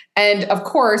weekend. And of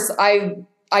course, I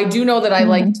do know that I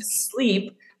like to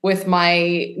sleep with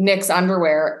my Knix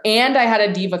underwear, and I had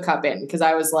a Diva cup in because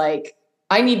I was like,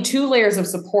 I need 2 layers of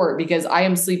support because I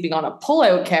am sleeping on a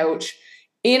pull-out couch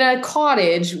in a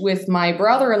cottage with my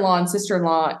brother-in-law and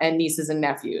sister-in-law and nieces and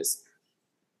nephews.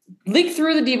 Leak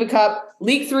through the Diva cup,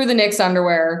 leak through the Knix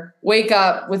underwear, wake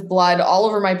up with blood all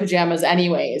over my pajamas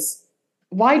anyways.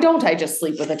 Why don't I just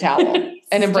sleep with a towel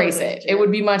and embrace it? It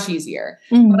would be much easier.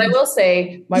 Mm-hmm. But I will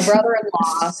say my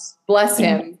brother-in-law, bless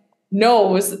him,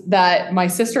 knows that my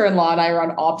sister-in-law and I are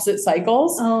on opposite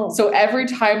cycles. Oh. So every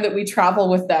time that we travel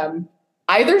with them,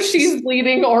 either she's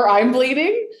bleeding or I'm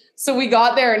bleeding. So we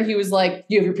got there and he was like,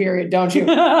 you have your period, don't you?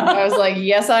 I was like,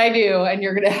 yes, I do. And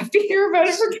you're going to have to hear about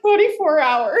it for 24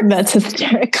 hours. That's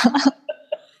hysterical.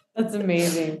 That's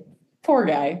amazing. Poor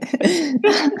guy.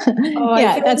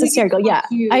 Yeah, that's hysterical. Yeah.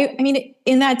 I mean,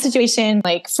 in that situation,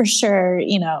 like for sure,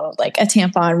 like a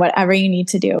tampon, whatever you need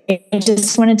to do. I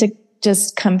just wanted to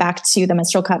just come back to the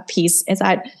menstrual cup piece, is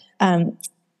that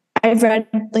I've read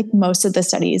like most of the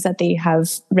studies that they have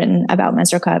written about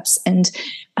menstrual cups, and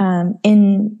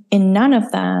in none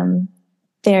of them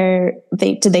did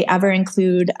they ever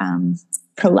include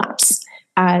prolapse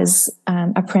as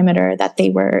a parameter that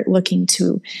they were looking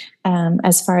to,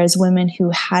 as far as women who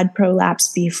had prolapse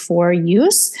before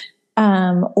use,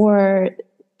 or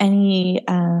any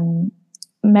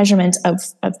measurement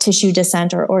of tissue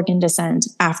descent or organ descent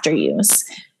after use.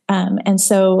 And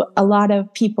so a lot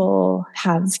of people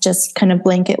have just kind of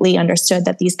blanketly understood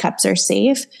that these cups are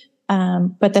safe.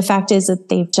 But the fact is that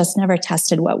they've just never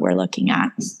tested what we're looking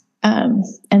at.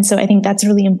 And so I think that's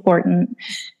really important.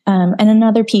 And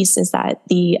another piece is that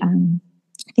the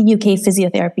UK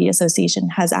Physiotherapy Association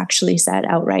has actually said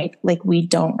outright, like, we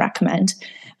don't recommend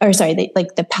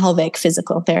the Pelvic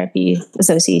Physical Therapy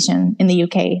Association in the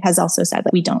UK has also said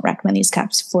that we don't recommend these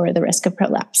caps for the risk of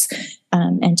prolapse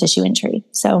and tissue injury.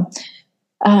 So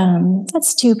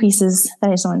that's two pieces that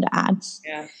I just wanted to add.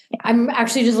 Yeah. I'm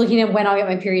actually just looking at when I'll get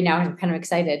my period now. I'm kind of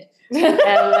excited.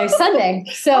 Like Sunday,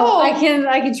 so I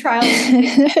can trial.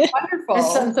 Wonderful.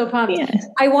 I'm so pumped. Yeah.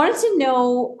 I wanted to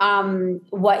know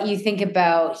what you think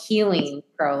about healing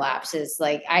prolapses.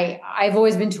 Like I've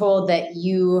always been told that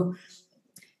you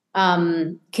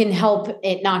can help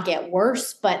it not get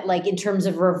worse, but like in terms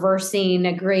of reversing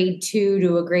a grade 2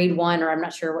 to a grade 1, or I'm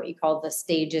not sure what you call the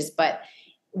stages, but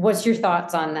what's your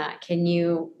thoughts on that? Can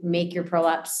you make your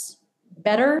prolapse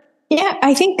better? Yeah,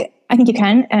 I think you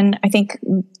can. And I think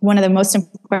one of the most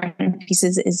important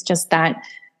pieces is just that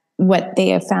what they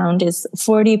have found is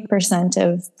 40%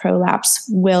 of prolapse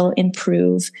will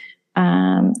improve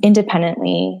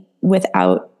independently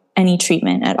without any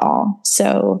treatment at all.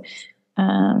 So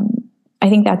I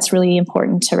think that's really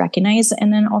important to recognize.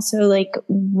 And then also, like,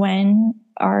 when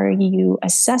are you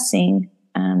assessing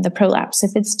the prolapse?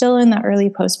 If it's still in the early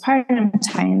postpartum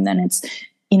time, then it's,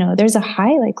 there's a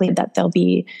high likelihood that there'll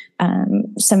be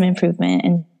some improvement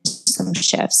and some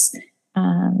shifts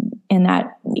in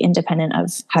that, independent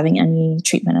of having any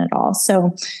treatment at all.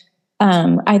 So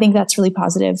I think that's really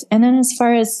positive. And then as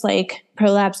far as like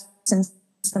prolapse in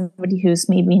somebody who's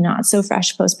maybe not so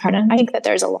fresh postpartum, I think that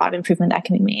there's a lot of improvement that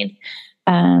can be made.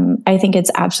 I think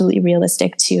it's absolutely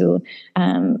realistic to,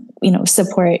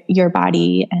 support your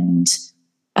body and,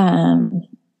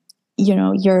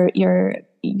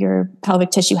 your pelvic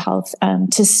tissue health,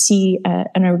 to see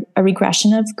a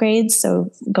regression of grades.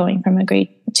 So going from a grade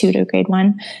 2 to a grade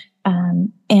 1.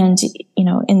 And,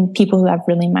 in people who have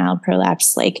really mild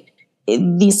prolapse,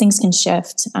 these things can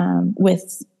shift,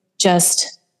 with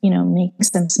just, making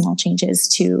some small changes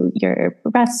to your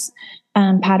breath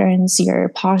patterns, your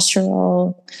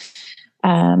postural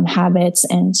habits,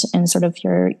 and sort of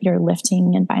your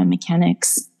lifting and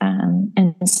biomechanics.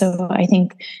 And so I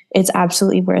think it's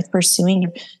absolutely worth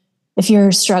pursuing. If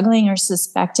you're struggling or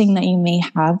suspecting that you may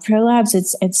have prolapse,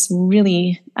 it's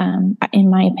really, in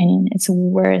my opinion, it's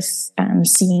worth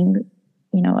seeing,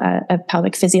 a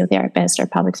pelvic physiotherapist or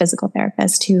pelvic physical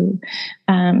therapist who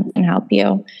can help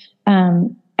you.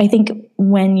 I think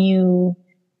when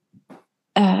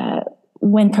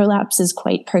prolapse is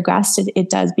quite progressed, it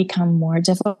does become more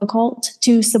difficult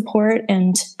to support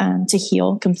and to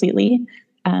heal completely.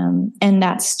 And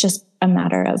that's just a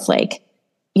matter of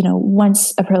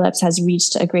once a prolapse has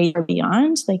reached a grade or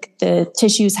beyond, the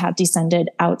tissues have descended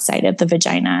outside of the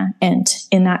vagina. And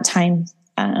in that time,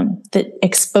 the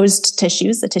exposed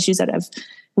tissues, the tissues that have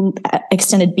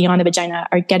extended beyond the vagina,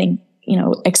 are getting,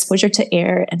 exposure to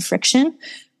air and friction.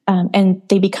 And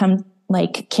they become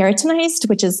keratinized,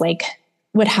 which is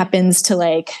what happens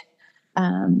to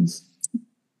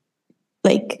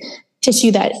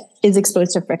tissue that is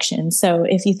exposed to friction. So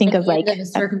if you think of a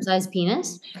circumcised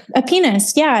penis, a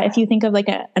penis, yeah. If you think of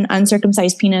an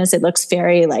uncircumcised penis, it looks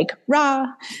very raw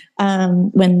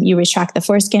when you retract the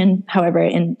foreskin. However,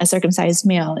 in a circumcised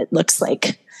male, it looks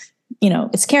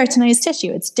it's keratinized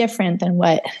tissue. It's different than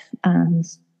what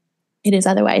it is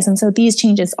otherwise. And so these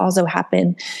changes also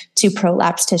happen to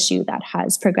prolapse tissue that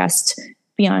has progressed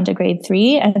beyond a grade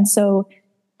 3. And so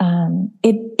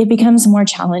it becomes more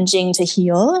challenging to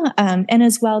heal. And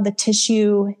as well, the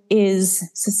tissue is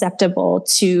susceptible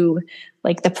to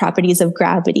the properties of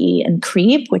gravity and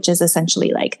creep, which is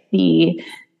essentially the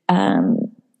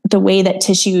way that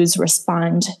tissues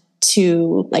respond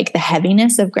to the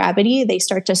heaviness of gravity. They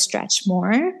start to stretch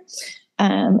more.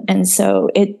 And so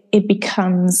it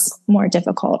becomes more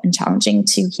difficult and challenging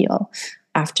to heal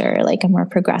after a more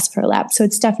progressed prolapse. So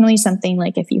it's definitely something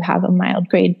if you have a mild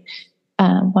grade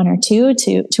 1 or 2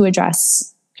 to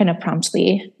address kind of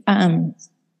promptly.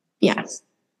 Yeah.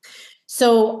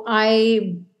 So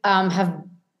I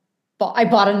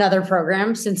bought another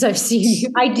program since I've seen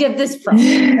you. I did this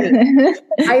program.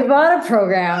 I bought a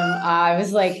program. I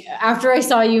was after I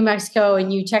saw you in Mexico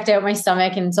and you checked out my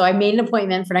stomach. And so I made an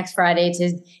appointment for next Friday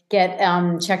to get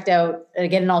checked out,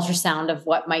 get an ultrasound of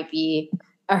what might be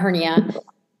a hernia.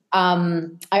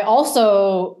 I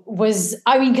also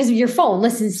because your phone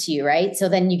listens to you, right? So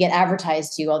then you get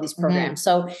advertised to all these programs.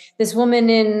 Mm-hmm. So this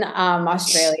woman in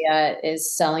Australia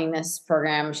is selling this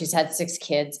program. She's had 6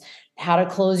 kids. How to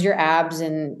close your abs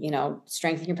and,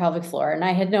 strengthen your pelvic floor. And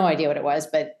I had no idea what it was,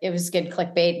 but it was good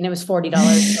clickbait and it was $40.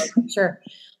 So I'm sure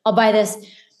I'll buy this.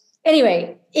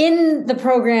 Anyway, in the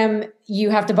program, you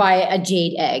have to buy a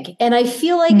jade egg. And I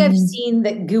feel like I've seen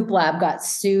that Goop Lab got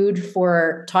sued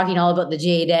for talking all about the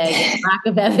jade egg and lack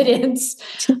of evidence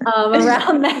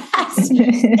around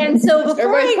that. And so before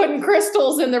everybody's putting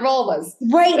crystals in their vulvas.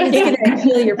 Right. It's going to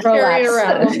heal your prolapse.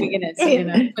 Around. Oh my goodness. You're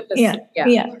gonna put this,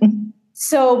 yeah.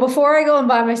 So before I go and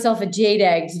buy myself a jade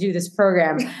egg to do this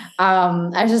program,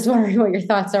 I was just wondering what your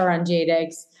thoughts are on jade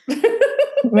eggs.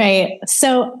 Right.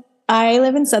 So I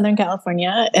live in Southern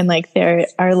California, and like there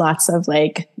are lots of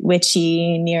like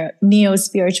witchy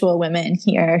neo-spiritual women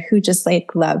here who just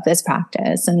like love this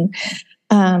practice. And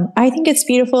I think it's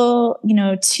beautiful, you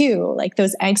know, too. Like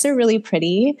those eggs are really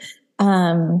pretty.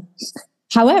 However,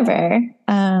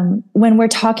 when we're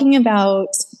talking about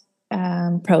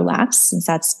prolapse, since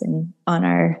that's been on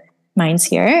our minds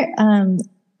here,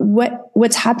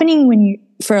 what's happening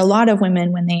for a lot of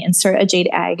women when they insert a jade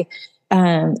egg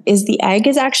is the egg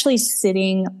is actually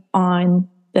sitting on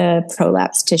the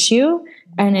prolapse tissue,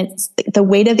 and it's the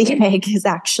weight of the egg is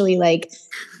actually like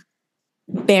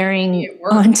bearing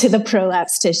onto the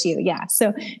prolapse tissue. Yeah.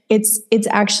 So it's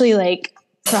actually like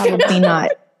probably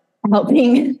not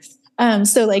helping.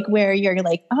 So like where you're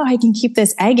like, oh, I can keep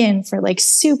this egg in for like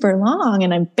super long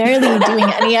and I'm barely doing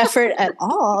any effort at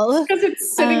all. Because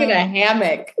it's sitting in a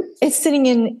hammock. It's sitting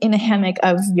in a hammock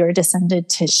of your descended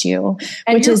tissue.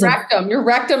 And which your rectum. Your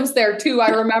rectum's there too. I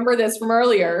remember this from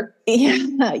earlier.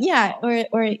 Yeah. Yeah.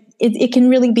 Or it can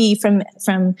really be from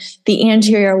the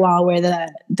anterior wall where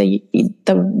the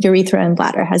urethra and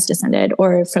bladder has descended,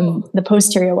 or from the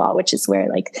posterior wall, which is where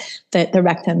like the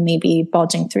rectum may be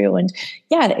bulging through. And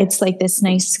yeah, it's like this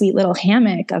nice, sweet little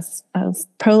hammock of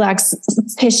prolapse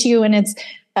tissue, and it's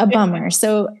a bummer.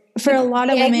 So for a lot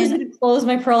of women, was going to close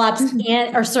my prolapse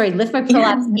lift my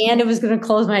prolapse, and it was going to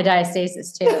close my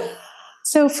diastasis too.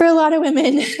 So for a lot of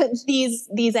women,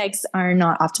 these eggs are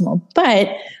not optimal. But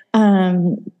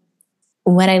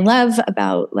what I love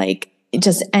about like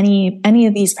just any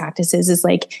of these practices is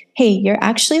like, hey, you're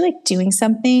actually like doing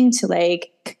something to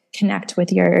like connect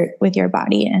with your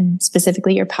body and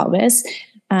specifically your pelvis.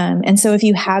 And so if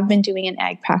you have been doing an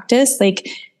egg practice, like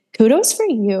kudos for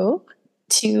you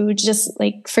to just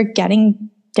like for getting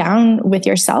down with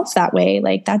yourself that way.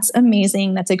 Like that's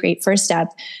amazing. That's a great first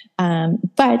step.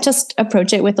 But just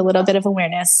approach it with a little bit of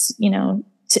awareness, you know,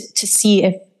 to see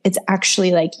if it's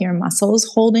actually like your muscles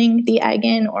holding the egg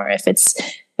in, or if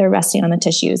they're resting on the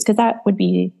tissues, because that would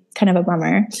be kind of a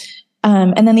bummer.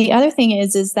 And then the other thing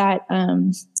is that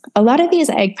a lot of these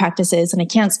egg practices, and I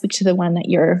can't speak to the one that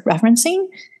you're referencing,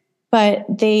 but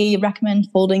they recommend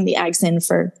holding the eggs in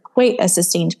for quite a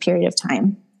sustained period of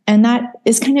time. And that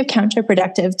is kind of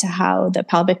counterproductive to how the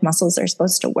pelvic muscles are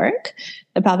supposed to work.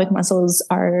 The pelvic muscles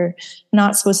are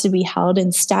not supposed to be held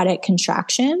in static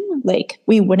contraction. Like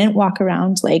we wouldn't walk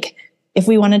around, like if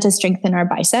we wanted to strengthen our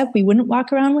bicep, we wouldn't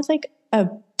walk around with like a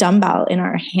dumbbell in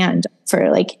our hand for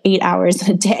like 8 hours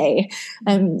a day.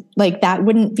 Like that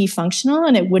wouldn't be functional,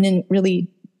 and it wouldn't really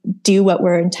do what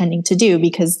we're intending to do,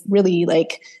 because really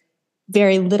like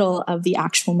very little of the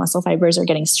actual muscle fibers are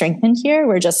getting strengthened here.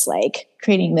 We're just like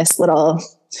creating this little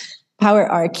power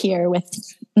arc here with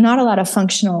not a lot of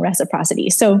functional reciprocity.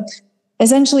 So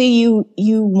essentially you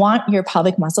want your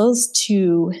pelvic muscles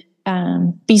to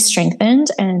be strengthened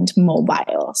and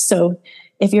mobile. So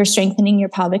if you're strengthening your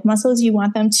pelvic muscles, you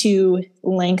want them to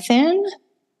lengthen,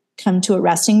 come to a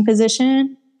resting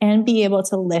position, and be able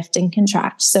to lift and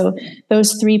contract. So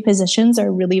those three positions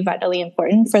are really vitally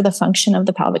important for the function of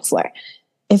the pelvic floor.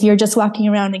 If you're just walking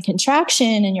around in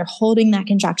contraction and you're holding that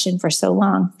contraction for so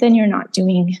long, then you're not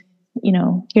doing, you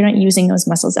know, you're not using those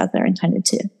muscles that they're intended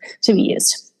to be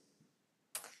used.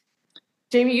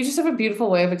 Jamie, you just have a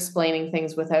beautiful way of explaining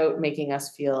things without making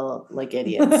us feel like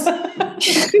idiots.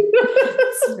 That's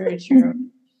very true.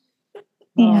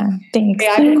 Yeah, thanks.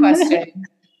 Okay, I have a question.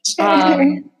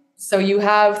 Sure. So you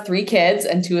have 3 kids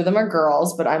and 2 of them are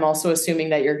girls, but I'm also assuming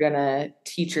that you're going to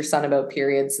teach your son about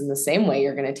periods in the same way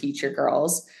you're going to teach your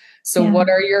girls. So what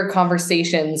are your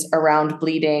conversations around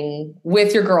bleeding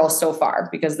with your girls so far?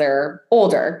 Because they're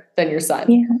older than your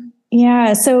son.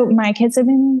 Yeah. So my kids have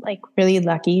been like really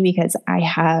lucky because I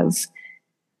have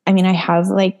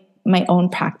like my own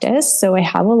practice. So I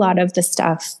have a lot of the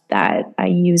stuff that I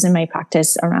use in my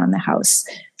practice around the house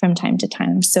from time to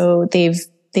time. So they've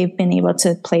been able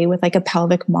to play with like a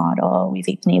pelvic model. We've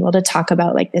been able to talk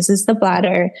about like, this is the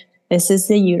bladder, this is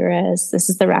the uterus, this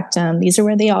is the rectum. These are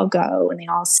where they all go and they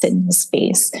all sit in the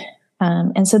space.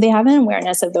 And so they have an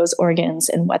awareness of those organs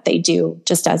and what they do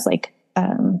just as like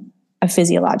a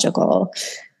physiological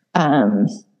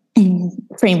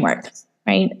framework,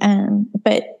 right?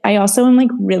 But I also am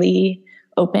like really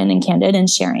open and candid and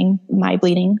sharing my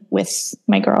bleeding with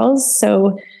my girls.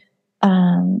 So,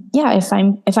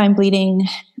 if I'm bleeding,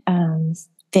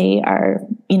 they are,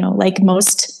 like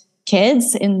most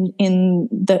kids in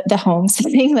the home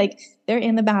setting, like they're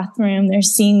in the bathroom, they're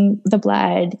seeing the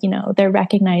blood, they're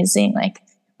recognizing like,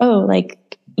 oh, like,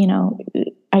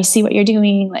 I see what you're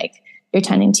doing. Like you're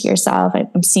tending to yourself.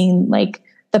 I'm seeing like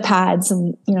the pads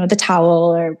and, the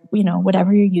towel or,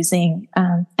 whatever you're using.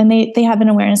 And they have an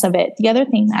awareness of it. The other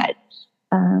thing that,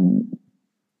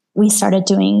 we started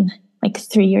doing like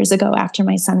 3 years ago after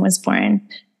my son was born,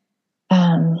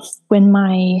 when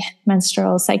my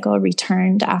menstrual cycle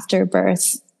returned after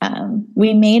birth,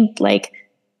 we made like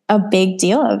a big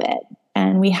deal of it.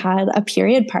 And we had a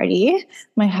period party.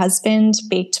 My husband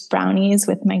baked brownies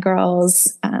with my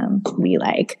girls.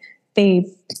 They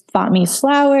bought me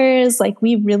flowers. Like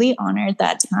we really honored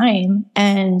that time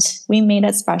and we made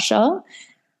it special.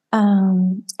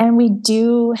 And we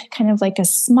do kind of like a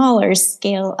smaller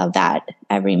scale of that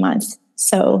every month.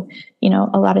 So,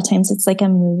 a lot of times it's like a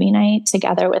movie night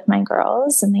together with my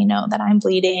girls and they know that I'm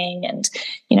bleeding and,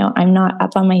 I'm not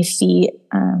up on my feet.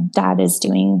 Dad is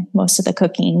doing most of the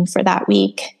cooking for that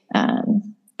week.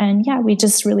 We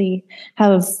just really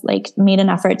have like made an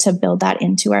effort to build that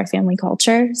into our family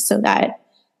culture so that,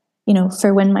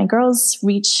 for when my girls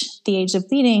reach the age of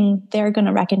bleeding, they're going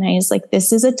to recognize like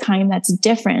this is a time that's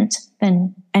different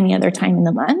than any other time in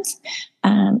the month.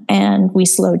 And we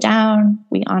slow down,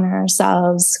 we honor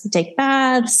ourselves, we take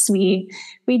baths, we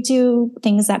do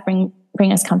things that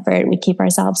bring us comfort. We keep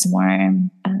ourselves warm,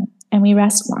 and we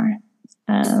rest more.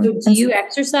 So do you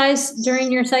exercise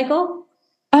during your cycle?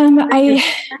 I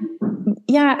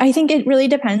think it really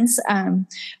depends.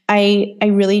 I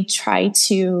really try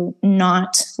to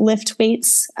not lift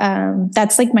weights.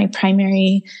 That's like my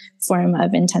primary form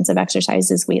of intensive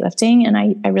exercise is weightlifting. And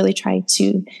I really try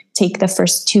to take the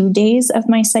first 2 days of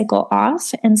my cycle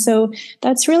off. And so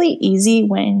that's really easy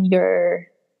when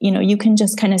you can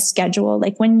just kind of schedule,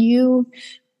 like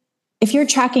if you're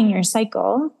tracking your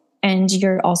cycle and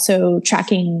you're also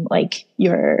tracking like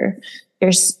your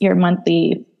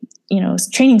monthly,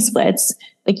 training splits,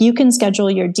 like you can schedule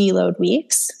your deload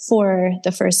weeks for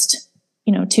the first,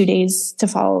 2 days to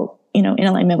fall, in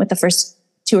alignment with the first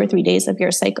 2 or 3 days of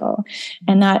your cycle.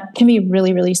 And that can be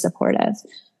really, really supportive.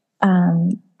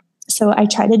 So I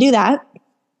try to do that.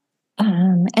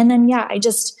 And then,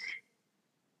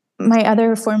 my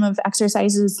other form of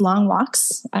exercise is long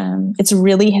walks. It's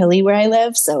really hilly where I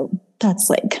live. So that's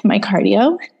like my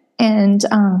cardio. And,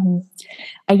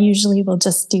 I usually will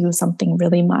just do something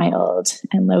really mild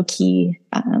and low key.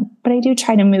 But I do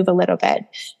try to move a little bit.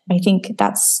 I think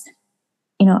that's,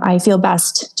 I feel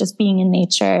best just being in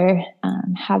nature,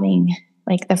 having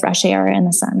like the fresh air and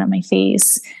the sun on my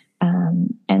face.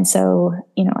 And so,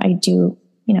 I do,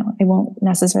 I won't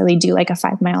necessarily do like a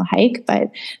 5-mile hike,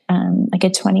 but like a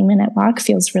 20-minute walk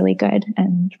feels really good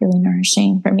and really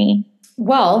nourishing for me.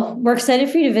 Well, we're excited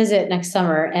for you to visit next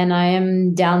summer, and I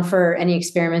am down for any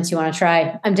experiments you want to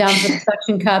try. I'm down for the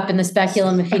suction cup and the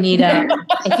speculum if you need a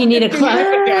if you need a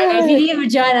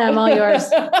vagina, I'm all yours.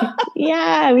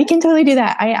 Yeah, we can totally do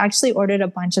that. I actually ordered a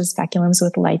bunch of speculums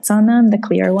with lights on them, the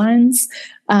clear ones,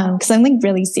 because I'm like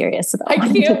really serious about. I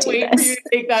can't wait for you to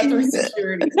take that through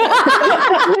security.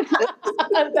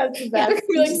 That's the best.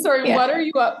 Be like, sorry, what are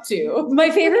you up to? My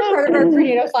favorite part of our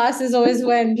prenatal class is always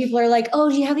when people are like, "Oh,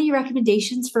 do you have any recommendations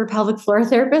for a pelvic floor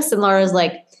therapist?" And Laura's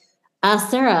like, "Ask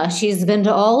Sarah. She's been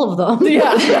to all of them."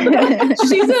 Yeah,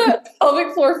 she's a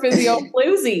pelvic floor physio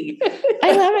floozy.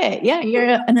 I love it. Yeah, you're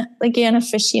an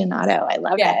aficionado. I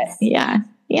love it. Yeah.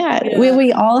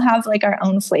 We all have like our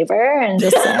own flavor and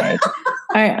just like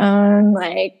our own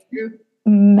like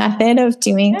method of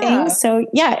doing things. So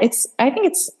yeah, I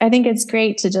think it's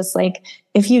great to just like,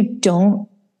 if you don't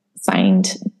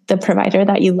find the provider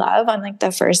that you love on like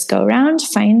the first go round,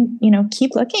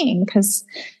 keep looking, because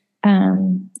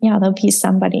there'll be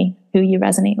somebody who you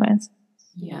resonate with.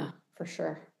 Yeah, for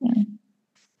sure. Yeah.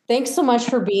 Thanks so much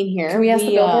for being here. Can we ask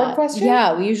the billboard question?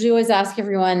 Yeah, we usually always ask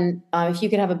everyone, if you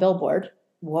could have a billboard,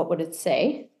 what would it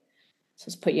say? So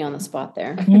let's put you on the spot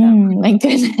there. My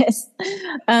goodness.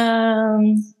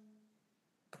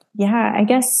 I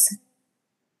guess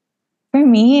for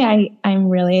me, I'm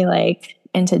really like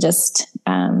into just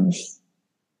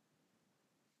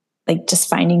just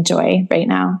finding joy right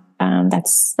now.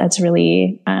 That's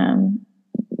really in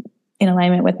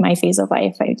alignment with my phase of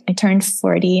life. I turned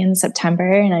 40 in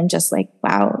September, and I'm just like,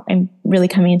 wow, I'm really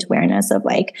coming into awareness of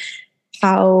like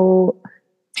how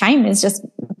time is just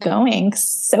going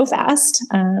so fast.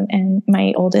 And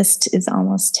my oldest is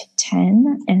almost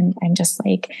 10, and I'm just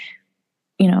like,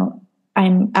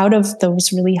 I'm out of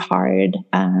those really hard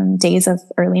days of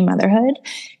early motherhood.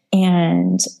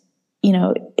 And, you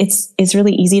know, it's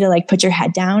really easy to like put your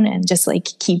head down and just like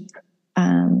keep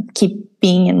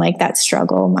being in like that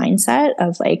struggle mindset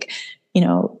of like, you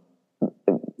know,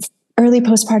 early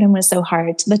postpartum was so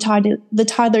hard. The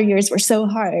toddler years were so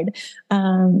hard.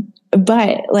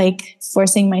 But like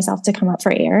forcing myself to come up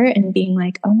for air and being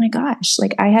like, oh my gosh,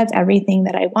 like I have everything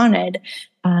that I wanted.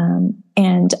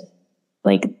 And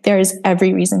like, there's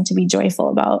every reason to be joyful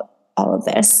about all of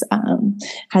this,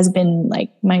 has been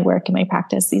like my work and my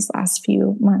practice these last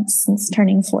few months since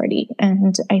turning 40.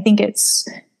 And I think it's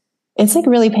like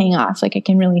really paying off. Like I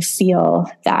can really feel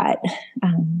that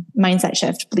mindset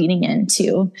shift bleeding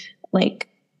into like,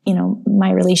 you know,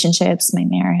 my relationships, my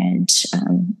marriage,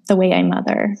 the way I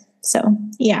mother. So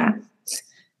yeah,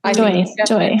 joy.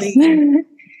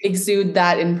 Exude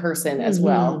that in person as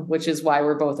well, which is why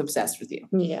we're both obsessed with you.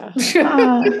 Yeah.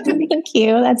 Oh, thank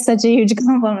you. That's such a huge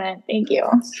compliment. Thank you.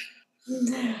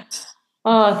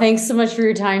 Oh, thanks so much for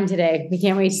your time today. We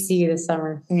can't wait to see you this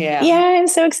summer. Yeah, I'm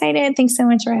so excited. Thanks so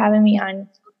much for having me on.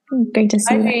 Great to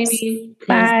see you.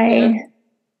 Bye, Amy. Bye.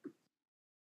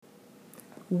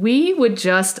 We would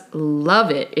just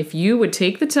love it if you would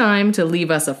take the time to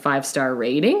leave us a 5-star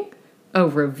rating, a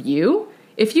review.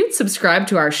 If you'd subscribe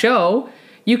to our show,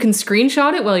 you can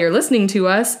screenshot it while you're listening to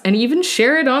us and even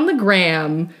share it on the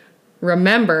gram.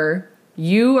 Remember,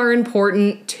 you are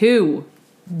important too.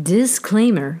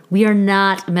 Disclaimer, we are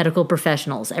not medical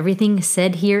professionals. Everything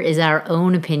said here is our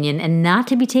own opinion and not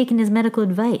to be taken as medical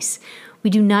advice. We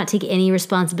do not take any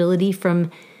responsibility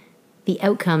from the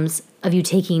outcomes of you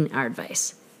taking our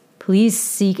advice. Please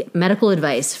seek medical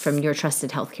advice from your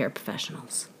trusted healthcare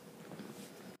professionals.